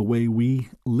defending the way we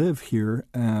live here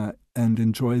and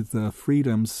enjoy the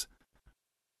freedoms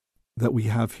that we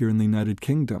have here in the United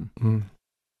Kingdom.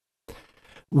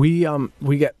 We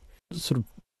get sort of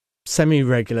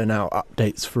semi-regular now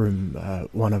updates from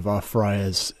one of our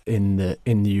friars in the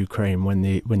Ukraine. When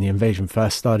the invasion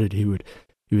first started, he would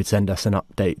send us an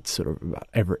update sort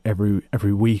of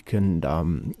every week, and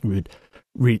we would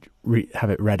have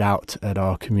it read out at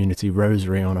our community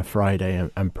rosary on a Friday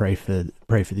and pray for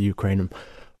the Ukraine. And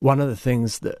one of the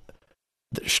things that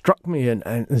struck me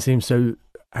and seemed so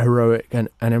heroic and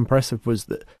impressive was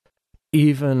that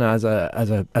even as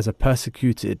a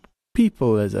persecuted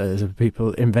people, as a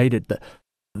people invaded,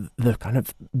 the kind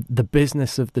of the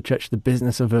business of the church, the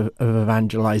business of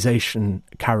evangelization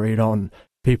carried on.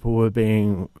 People were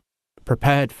being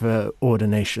prepared for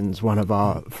ordinations. One of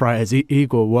our friars,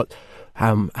 Igor,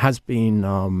 has been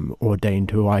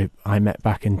ordained, who I met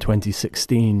back in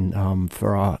 2016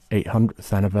 for our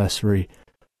 800th anniversary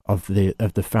of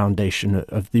the foundation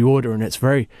of the order, and it's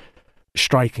very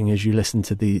striking as you listen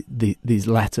to these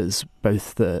letters,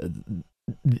 both the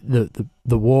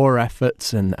war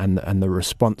efforts and the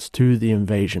response to the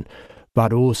invasion,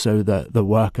 but also the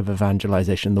work of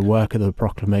evangelization, the work of the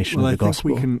proclamation of the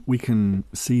gospel. I think we can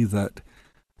see that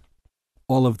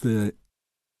all of the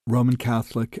Roman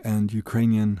Catholic and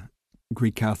Ukrainian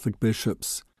Greek Catholic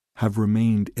bishops have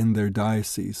remained in their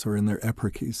diocese or in their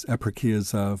eparchies. Eparchy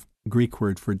is a Greek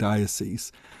word for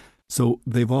diocese. So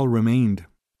they've all remained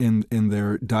in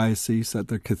their diocese, at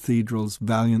their cathedrals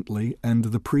valiantly, and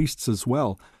the priests as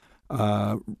well.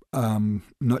 Not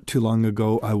too long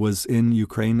ago, I was in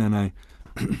Ukraine, and I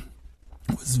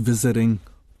was visiting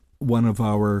one of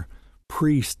our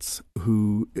priests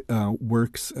who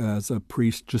works as a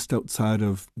priest just outside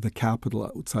of the capital,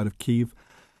 outside of Kyiv,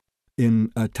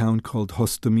 in a town called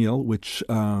Hostomel, which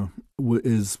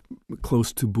is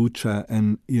close to Bucha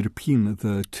and Irpin,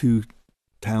 the two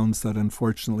towns that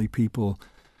unfortunately people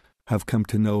have come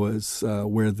to know as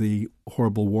where the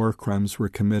horrible war crimes were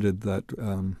committed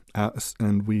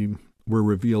and we were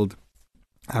revealed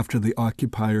after the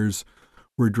occupiers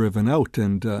were driven out.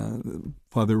 And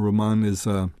Father Roman is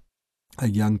a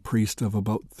young priest of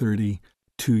about 32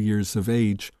 2 years of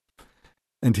age.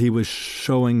 And he was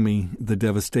showing me the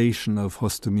devastation of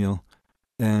Hostomel.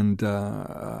 And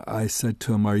I said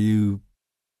to him, "Are you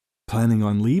planning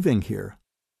on leaving here?"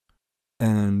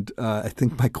 And I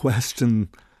think my question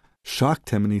shocked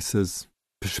him. And he says,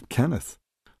 "Bishop Kenneth,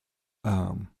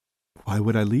 why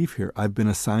would I leave here? I've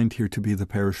been assigned here to be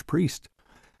the parish priest.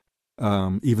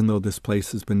 Even though this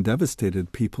place has been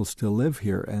devastated, people still live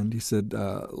here." And he said,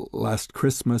 "Last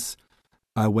Christmas,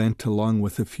 I went along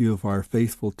with a few of our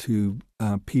faithful to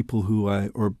people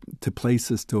to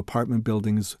places, to apartment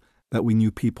buildings that we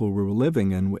knew people were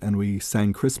living, and we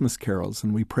sang Christmas carols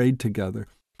and we prayed together."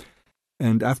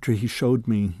 And after he showed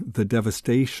me the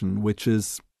devastation, which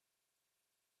is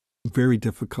very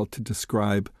difficult to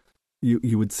describe,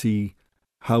 you would see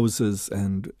houses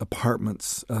and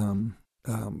apartments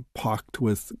pocked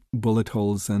with bullet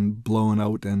holes and blown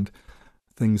out and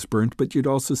things burnt, but you'd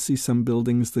also see some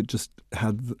buildings that just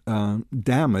had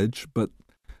damage, but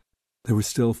there were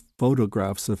still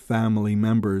photographs of family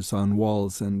members on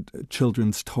walls and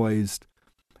children's toys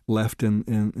left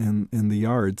in the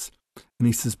yards. And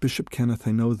he says, "Bishop Kenneth,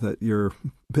 I know that you're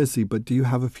busy, but do you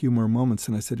have a few more moments?"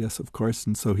 And I said, "Yes, of course."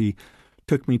 And so he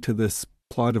took me to this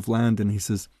plot of land and he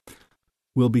says,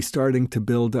 "We'll be starting to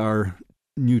build our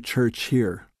new church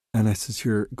here." And I says,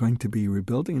 "You're going to be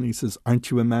rebuilding?" And he says, "Aren't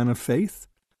you a man of faith?"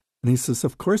 And he says,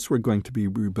 "Of course we're going to be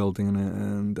rebuilding."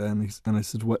 And I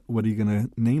said, what are you going to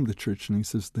name the church?" And he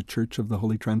says, "The Church of the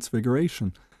Holy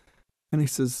Transfiguration." And he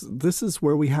says, "This is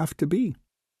where we have to be."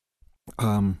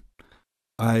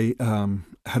 I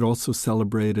had also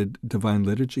celebrated Divine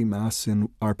Liturgy Mass in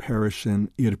our parish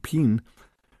in Irpin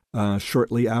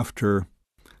shortly after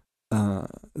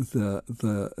the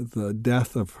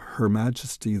death of Her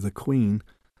Majesty the Queen,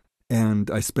 and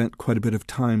I spent quite a bit of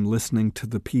time listening to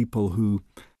the people who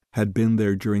had been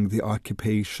there during the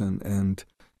occupation and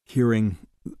hearing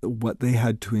what they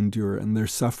had to endure and their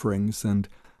sufferings, and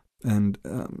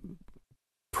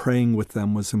praying with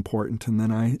them was important. And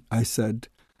then I said,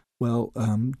 "Well,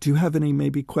 do you have any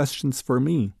maybe questions for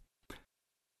me?"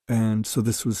 And so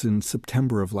this was in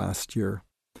September of last year.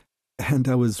 And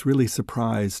I was really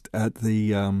surprised at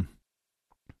the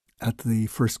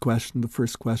first question. The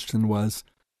first question was,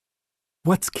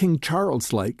 "What's King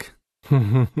Charles like?"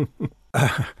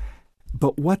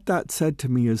 But what that said to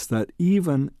me is that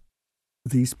even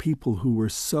these people who were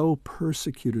so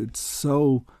persecuted,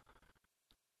 so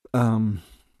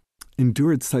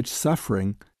endured such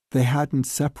suffering, they hadn't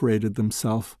separated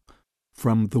themselves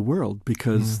from the world,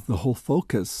 because the whole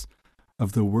focus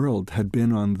of the world had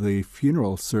been on the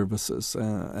funeral services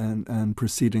and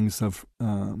proceedings of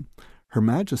Her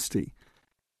Majesty.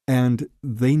 And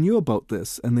they knew about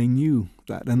this, and they knew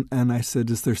that. And I said,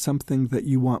 "Is there something that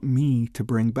you want me to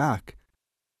bring back?"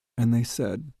 And they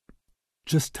said,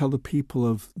 "Just tell the people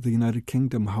of the United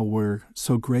Kingdom how we're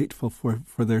so grateful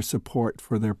for their support,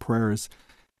 for their prayers."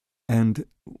 And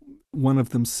one of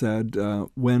them said,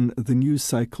 "When the news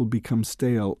cycle becomes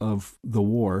stale of the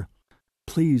war,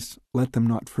 please let them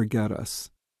not forget us.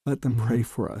 Let them pray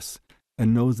for us,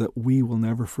 and know that we will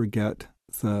never forget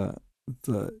the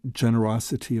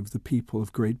generosity of the people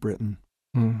of Great Britain."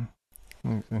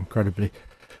 Incredibly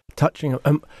touching.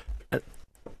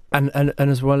 And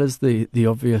as well as the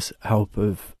obvious help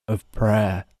of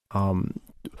prayer,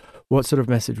 what sort of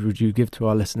message would you give to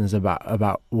our listeners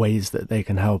about ways that they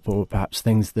can help, or perhaps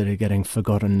things that are getting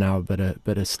forgotten now but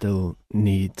are still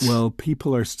needs? Well,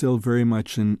 people are still very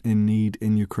much in need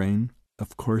in Ukraine.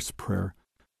 Of course, prayer,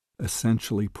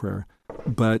 essentially prayer.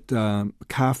 But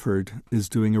CAFRD is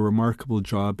doing a remarkable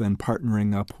job and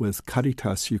partnering up with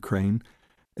Caritas Ukraine,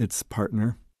 its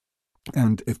partner.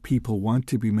 And if people want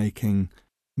to be making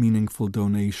meaningful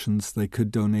donations, they could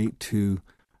donate to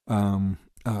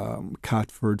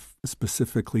CAFRD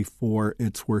specifically for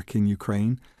its work in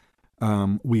Ukraine.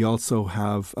 We also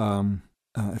have,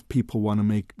 if people want to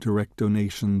make direct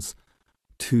donations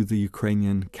to the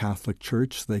Ukrainian Catholic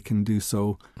Church, they can do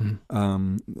so.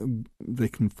 They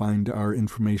can find our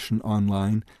information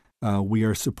online. We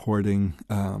are supporting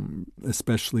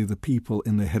especially the people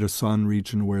in the Kherson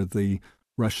region where the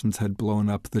Russians had blown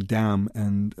up the dam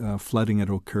and flooding had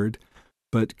occurred.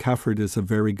 But CAFRD is a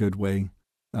very good way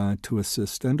to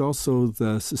assist. And also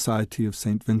the Society of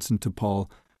St. Vincent de Paul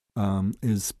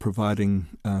is providing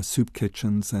soup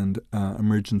kitchens and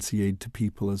emergency aid to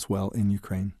people as well in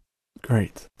Ukraine.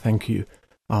 Great, thank you.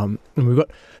 And we've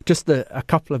got just a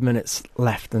couple of minutes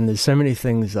left, and there's so many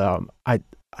things I'd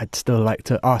still like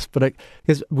to ask, but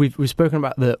because we've spoken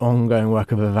about the ongoing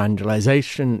work of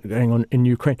evangelization going on in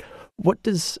Ukraine. What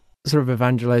does sort of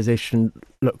evangelization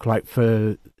look like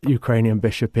for Ukrainian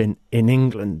bishop in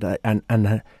England,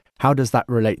 and how does that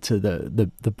relate to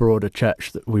the broader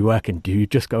church that we work in? Do you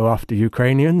just go after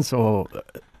Ukrainians, or?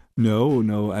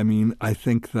 No. I mean, I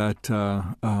think that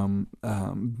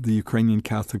the Ukrainian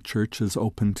Catholic Church is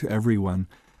open to everyone.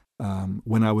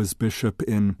 When I was bishop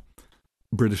in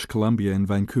British Columbia, in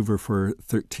Vancouver, for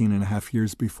 13 and a half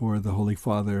years before the Holy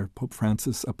Father, Pope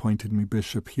Francis, appointed me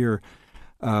bishop here,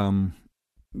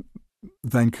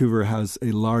 Vancouver has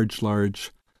a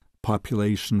large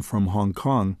population from Hong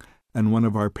Kong, and one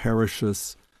of our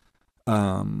parishes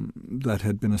that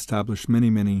had been established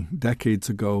many decades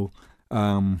ago,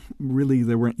 really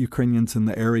there weren't Ukrainians in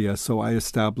the area, so I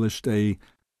established a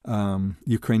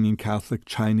Ukrainian Catholic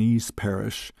Chinese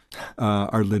parish.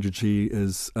 Our liturgy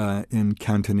is in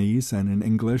Cantonese and in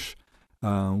English.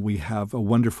 We have a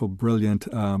wonderful, brilliant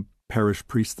parish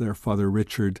priest there, Father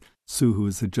Richard Su, who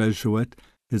is a Jesuit.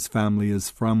 His family is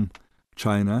from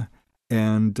China.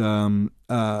 And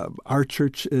our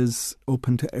church is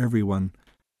open to everyone.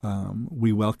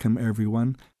 We welcome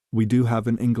everyone. We do have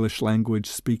an English language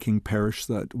speaking parish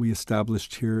that we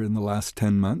established here in the last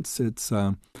 10 months. It's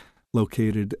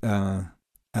located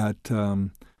at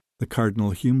the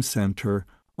Cardinal Hume Center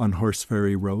on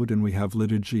Horseferry Road, and we have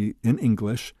liturgy in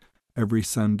English every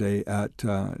Sunday at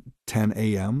 10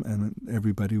 a.m., and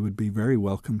everybody would be very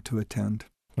welcome to attend.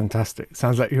 Fantastic.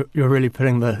 Sounds like you're really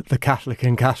putting the Catholic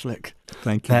in Catholic.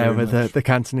 Thank you there very with much. The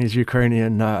Cantonese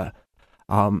Ukrainian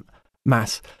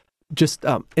Mass. Just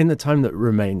in the time that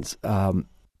remains,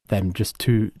 then just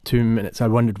two minutes, I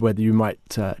wondered whether you might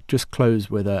just close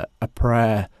with a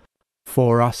prayer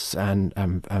for us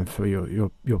and for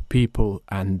your people,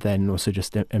 and then also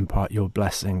just impart your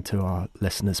blessing to our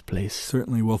listeners, please.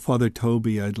 Certainly. Well, Father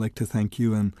Toby, I'd like to thank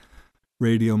you and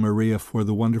Radio Maria for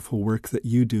the wonderful work that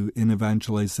you do in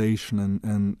evangelization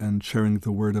and sharing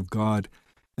the Word of God,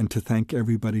 and to thank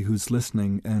everybody who's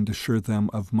listening and assure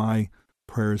them of my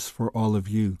prayers for all of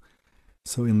you.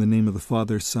 So in the name of the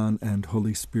Father, Son, and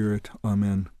Holy Spirit,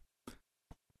 Amen.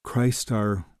 Christ,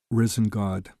 our risen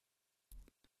God,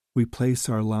 we place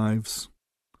our lives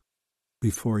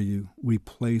before you. We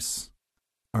place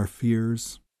our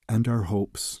fears and our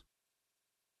hopes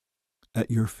at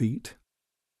your feet.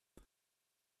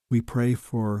 We pray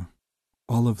for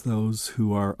all of those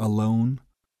who are alone,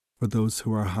 for those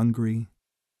who are hungry,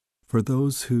 for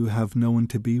those who have no one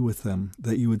to be with them,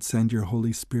 that you would send your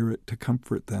Holy Spirit to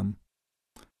comfort them.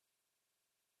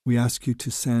 We ask you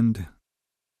to send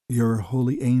your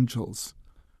holy angels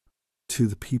to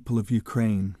the people of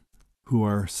Ukraine who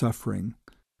are suffering.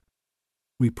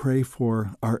 We pray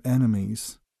for our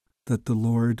enemies, that the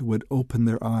Lord would open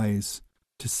their eyes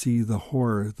to see the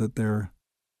horror that they're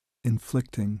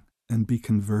inflicting and be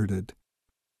converted.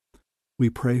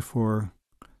 We pray for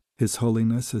His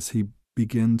Holiness as he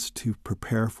begins to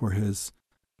prepare for his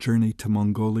journey to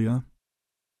Mongolia.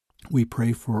 We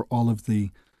pray for all of the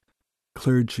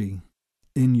clergy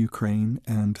in Ukraine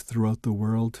and throughout the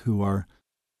world who are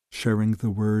sharing the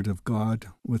word of God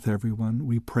with everyone.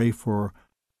 We pray for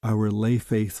our lay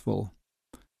faithful,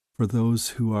 for those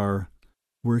who are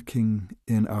working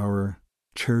in our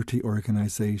charity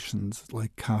organizations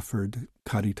like CAFRD,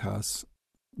 Caritas,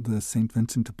 the St.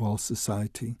 Vincent de Paul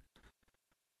Society.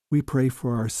 We pray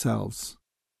for ourselves.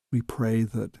 We pray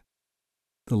that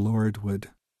the Lord would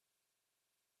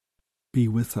be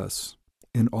with us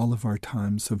in all of our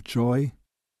times of joy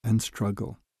and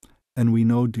struggle. And we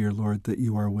know, dear Lord, that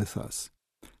you are with us.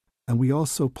 And we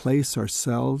also place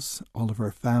ourselves, all of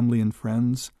our family and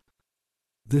friends,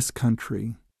 this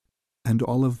country, and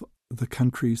all of the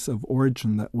countries of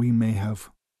origin that we may have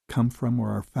come from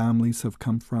or our families have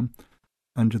come from,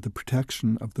 under the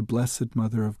protection of the Blessed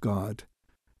Mother of God.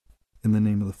 In the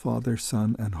name of the Father,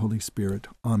 Son, and Holy Spirit.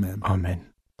 Amen. Amen.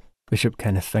 Bishop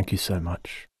Kenneth, thank you so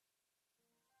much.